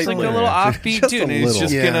 it's just like a Lightly. little offbeat Just dude. a And it's little.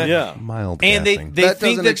 just Yeah. gonna, Yeah. Mild and they gassing. That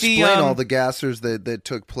think doesn't that the explain all the gassers that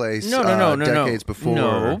took place decades before.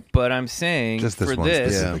 No, but I'm saying Just this for one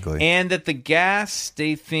this, specifically. and that the gas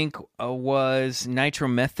they think was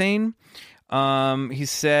nitromethane. He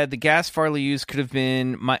said the gas Farley used could have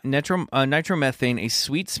been nitromethane, a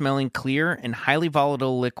sweet-smelling, clear, and highly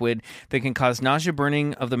volatile liquid that can cause nausea,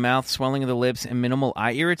 burning of the mouth, swelling of the lips, and minimal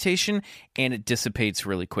eye irritation, and it dissipates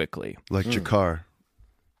really quickly. Like Jakar.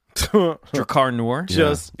 Drakkar Noor.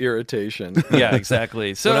 Just irritation. Yeah,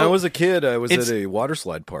 exactly. So when I was a kid, I was it's- at a water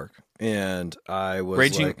slide park, and I was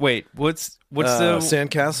raging. like, Wait, what's the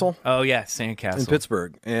Sandcastle Oh yeah, Sandcastle in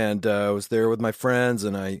Pittsburgh, and I was there with my friends,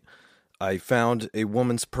 and I found a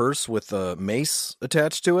woman's purse with a mace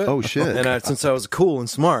attached to it. Oh, shit. And since I was cool and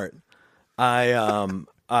smart,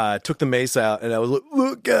 I took the mace out and I was like,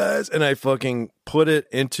 look, guys. And I fucking put it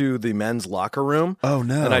into the men's locker room. Oh,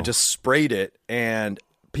 no. And I just sprayed it, and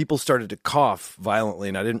people started to cough violently,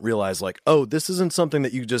 and I didn't realize, like, oh, this isn't something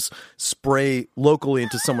that you just spray locally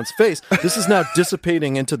into someone's face. This is now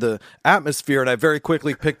dissipating into the atmosphere, and I very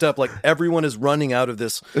quickly picked up, like, everyone is running out of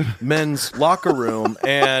this men's locker room,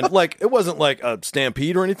 and, like, it wasn't like a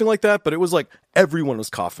stampede or anything like that, but it was like everyone was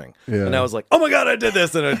coughing. Yeah. And I was like, oh my God, I did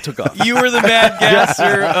this, and I took off. You were the mad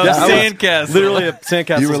gasser of Yeah, I was Sandcastle. Literally a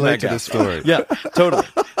Sandcastle. You relate to the story. Yeah, totally.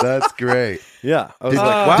 That's great. Yeah. I was Did-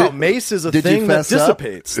 like, wow, did- mace is a did you thing that fess up?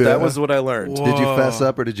 dissipates. Yeah. That was what I learned. Did you fess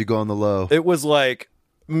up or did you go on the low? It was like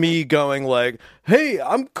me going like, hey,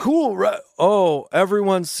 I'm cool, right? Oh,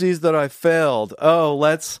 everyone sees that I failed. Oh,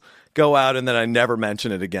 let's go out. And then I never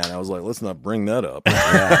mention it again. I was like, let's not bring that up.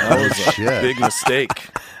 That was a Shit. big mistake.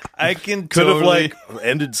 I can Could have totally... like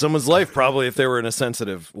ended someone's life probably if they were in a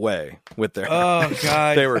sensitive way with their Oh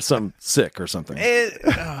God. they were sick or something.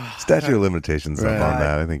 Statute of limitations up on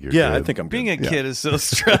that. I think you're Yeah, good. I think I'm good. Being a kid is so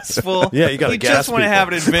stressful. Yeah, you gotta You gas just want to people. have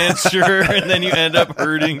an adventure, and then you end up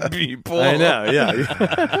hurting people. I know,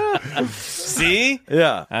 yeah. See?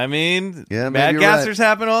 Yeah. I mean, Yeah, maybe mad you're gassers right.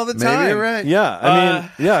 happen all the time. Maybe you're right. Yeah, I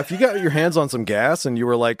mean, yeah, if you got your hands on some gas and you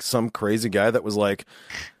were like some crazy guy that was like,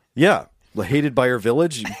 yeah, hated by your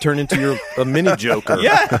village, you turn into a mini Joker.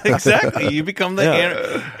 Yeah, exactly. You become the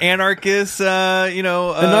Yeah. anarchist, And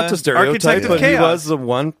not to stereotype, architect of but he chaos. was the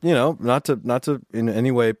one, not to in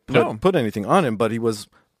any way No. put anything on him, but he was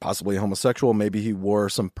possibly homosexual. Maybe he wore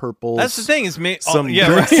some purples. That's the thing is, Some- right. Some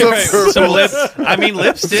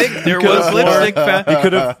lipstick. There was lipstick. He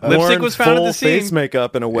could have Lipstick worn was found at full the scene. face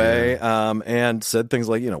makeup in a way, and said things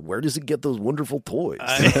like, where does he get those wonderful toys?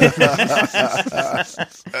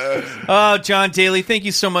 Oh, John Daly, thank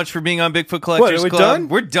you so much for being on Bigfoot Collectors What, are we Club. done?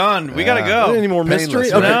 We're done. We gotta go. Any more Painless, mystery?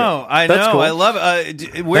 right? Okay, No, good. I That's know. cool. I love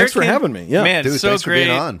it. Where Thanks for having me. Yeah. man, Dude, so thanks for great.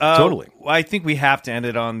 being on. Totally. I think we have to end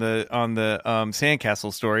it on the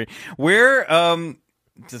Sandcastle story. Where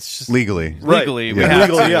it's just legally. legally, we Yeah. have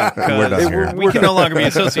Legally, to, yeah. because We're done here. we can no longer be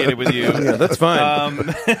associated with you. Yeah, that's fine.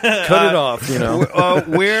 Cut it off,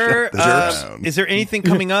 Where Jerks. is there anything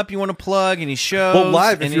coming up you want to plug? Any shows? Well,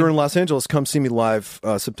 live, if Any- you're in Los Angeles, come see me live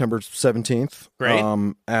September 17th. Great.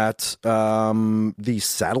 At the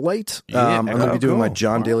Satellite. Yeah. I'm going to be doing my cool.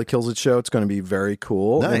 John Daly Kills It show. It's going to be very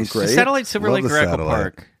cool and Nice. great. Satellite Silver Love Lake the or Echo Satellite.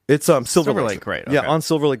 Park. It's Silver Silver Lake. Lake, right, Yeah, okay. on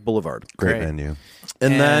Silver Lake Boulevard. Great venue.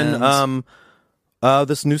 And then And-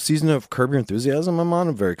 this new season of Curb Your Enthusiasm I'm on.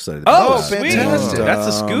 I'm very excited Oh, about that. sweet! fantastic. That's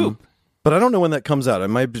a scoop. But I don't know when that comes out. It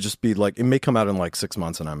might just be like, it may come out in like 6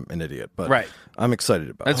 months and I'm an idiot. But Right. I'm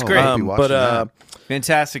excited about That's it. great.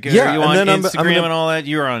 Fantastic. Yeah, Are you and on then I'm Instagram gonna- and all that?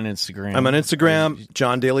 You're on Instagram. I'm on Instagram,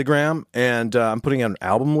 John Daly Graham, and I'm putting out an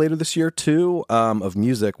album later this year too of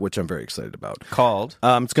music, which I'm very excited about. Called?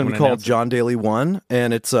 It's going to be called announce it? John Daly 1,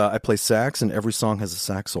 and it's I play sax, and every song has a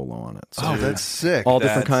sax solo on it. So That's sick. all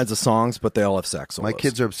different That's- kinds of songs, but they all have sax solos. My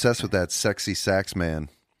kids are obsessed with that Sexy Sax Man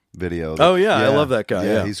video. Oh, yeah, I love that guy,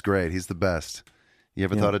 yeah. He's great. He's the best. You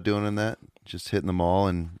ever thought of doing that? Just hitting them all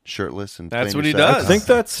and shirtless and That's playing what your he sax? does. I think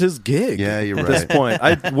that's his gig. Yeah, you're at this right. point.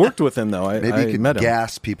 I worked with him though. Maybe I you could met him.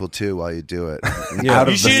 gas people too while you do it. Yeah. Out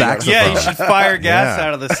of You the should, saxophone. yeah, you should fire gas Yeah.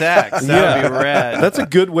 out of the sax. That would be rad. That's a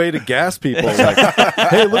good way to gas people. Like,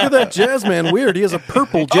 hey, look at that jazz man. Weird. He has a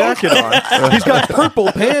purple jacket on. He's got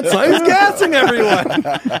purple pants on. He's gassing everyone.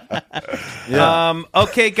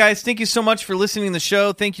 Okay, guys, thank you so much for listening to the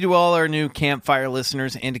show. Thank you to all our new Campfire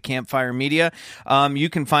listeners and to Campfire Media. You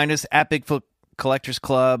can find us at Bigfoot Collectors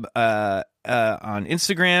Club on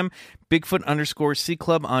Instagram, Bigfoot_C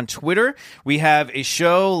Club on Twitter. We have a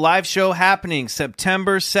live show happening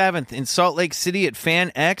September 7th in Salt Lake City at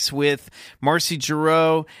Fan X with Marcy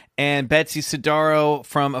Giroux and Betsy Sidaro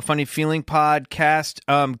from A Funny Feeling podcast.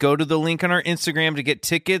 Go to the link on our Instagram to get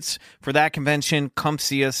tickets for that convention. Come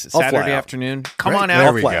see us I'll fly Saturday out. afternoon. Come Great. on There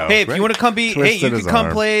out. we go. Hey, if you want to come Twisted you can his come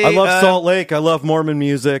arm. play. I love Salt Lake. I love Mormon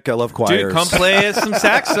music. I love choirs. Dude, come play some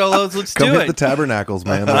sax solos. Let's Come do hit it. the tabernacles,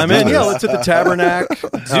 man. I'm Let's in. do Yeah, this. let's hit the Tabernacle.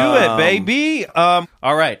 Do it, baby. All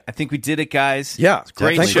right. I think we did it, guys. Yeah, It's a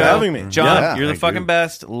great thanks show. for having me. John, Yeah, you're the thank fucking you.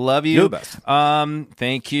 best. Love you. You're the best.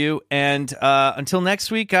 Thank you. And until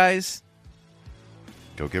next week, guys,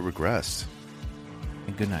 Go get regressed.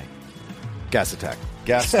 and good night. Gas attack.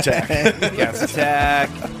 Gas attack. Gas attack.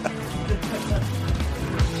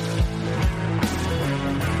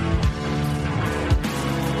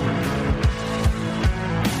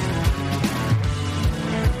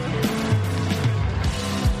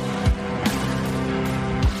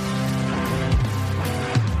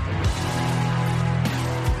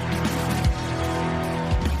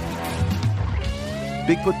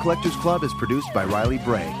 Bigfoot Collectors Club is produced by Riley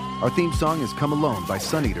Bray. Our theme song is Come Alone by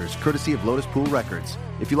Sun Eaters, courtesy of Lotus Pool Records.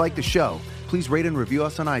 If you like the show, please rate and review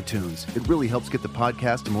us on iTunes. It really helps get the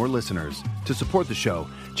podcast to more listeners. To support the show,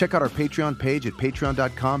 check out our Patreon page at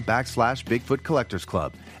patreon.com/Bigfoot Collectors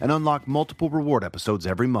Club and unlock multiple reward episodes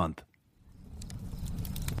every month.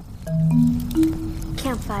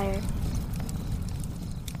 Campfire.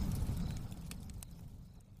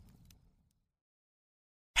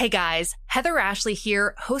 Hey guys, Heather Ashley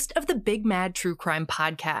here, host of the Big Mad True Crime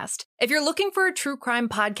Podcast. If you're looking for a true crime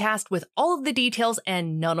podcast with all of the details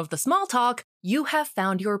and none of the small talk, you have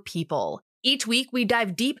found your people. Each week, we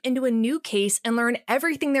dive deep into a new case and learn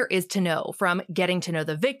everything there is to know, from getting to know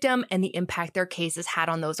the victim and the impact their case has had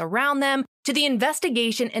on those around them, to the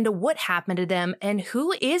investigation into what happened to them and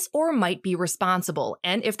who is or might be responsible.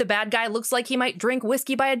 And if the bad guy looks like he might drink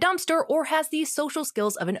whiskey by a dumpster or has the social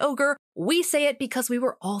skills of an ogre, we say it because we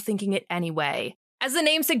were all thinking it anyway. As the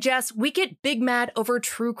name suggests, we get big mad over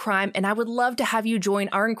true crime, and I would love to have you join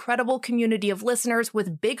our incredible community of listeners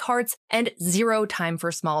with big hearts and zero time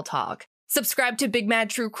for small talk. Subscribe to Big Mad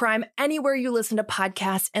True Crime anywhere you listen to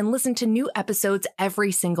podcasts and listen to new episodes every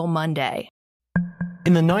single Monday.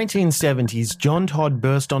 In the 1970s, John Todd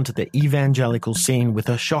burst onto the evangelical scene with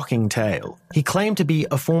a shocking tale. He claimed to be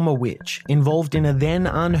a former witch involved in a then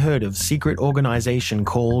unheard of secret organization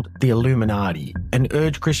called the Illuminati and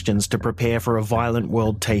urged Christians to prepare for a violent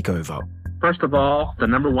world takeover. First of all, the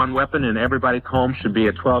number one weapon in everybody's home should be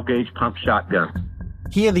a 12-gauge pump shotgun.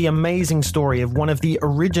 Hear the amazing story of one of the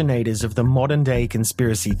originators of the modern-day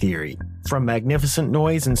conspiracy theory. From Magnificent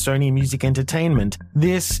Noise and Sony Music Entertainment,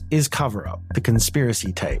 this is Cover Up, the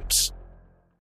Conspiracy Tapes.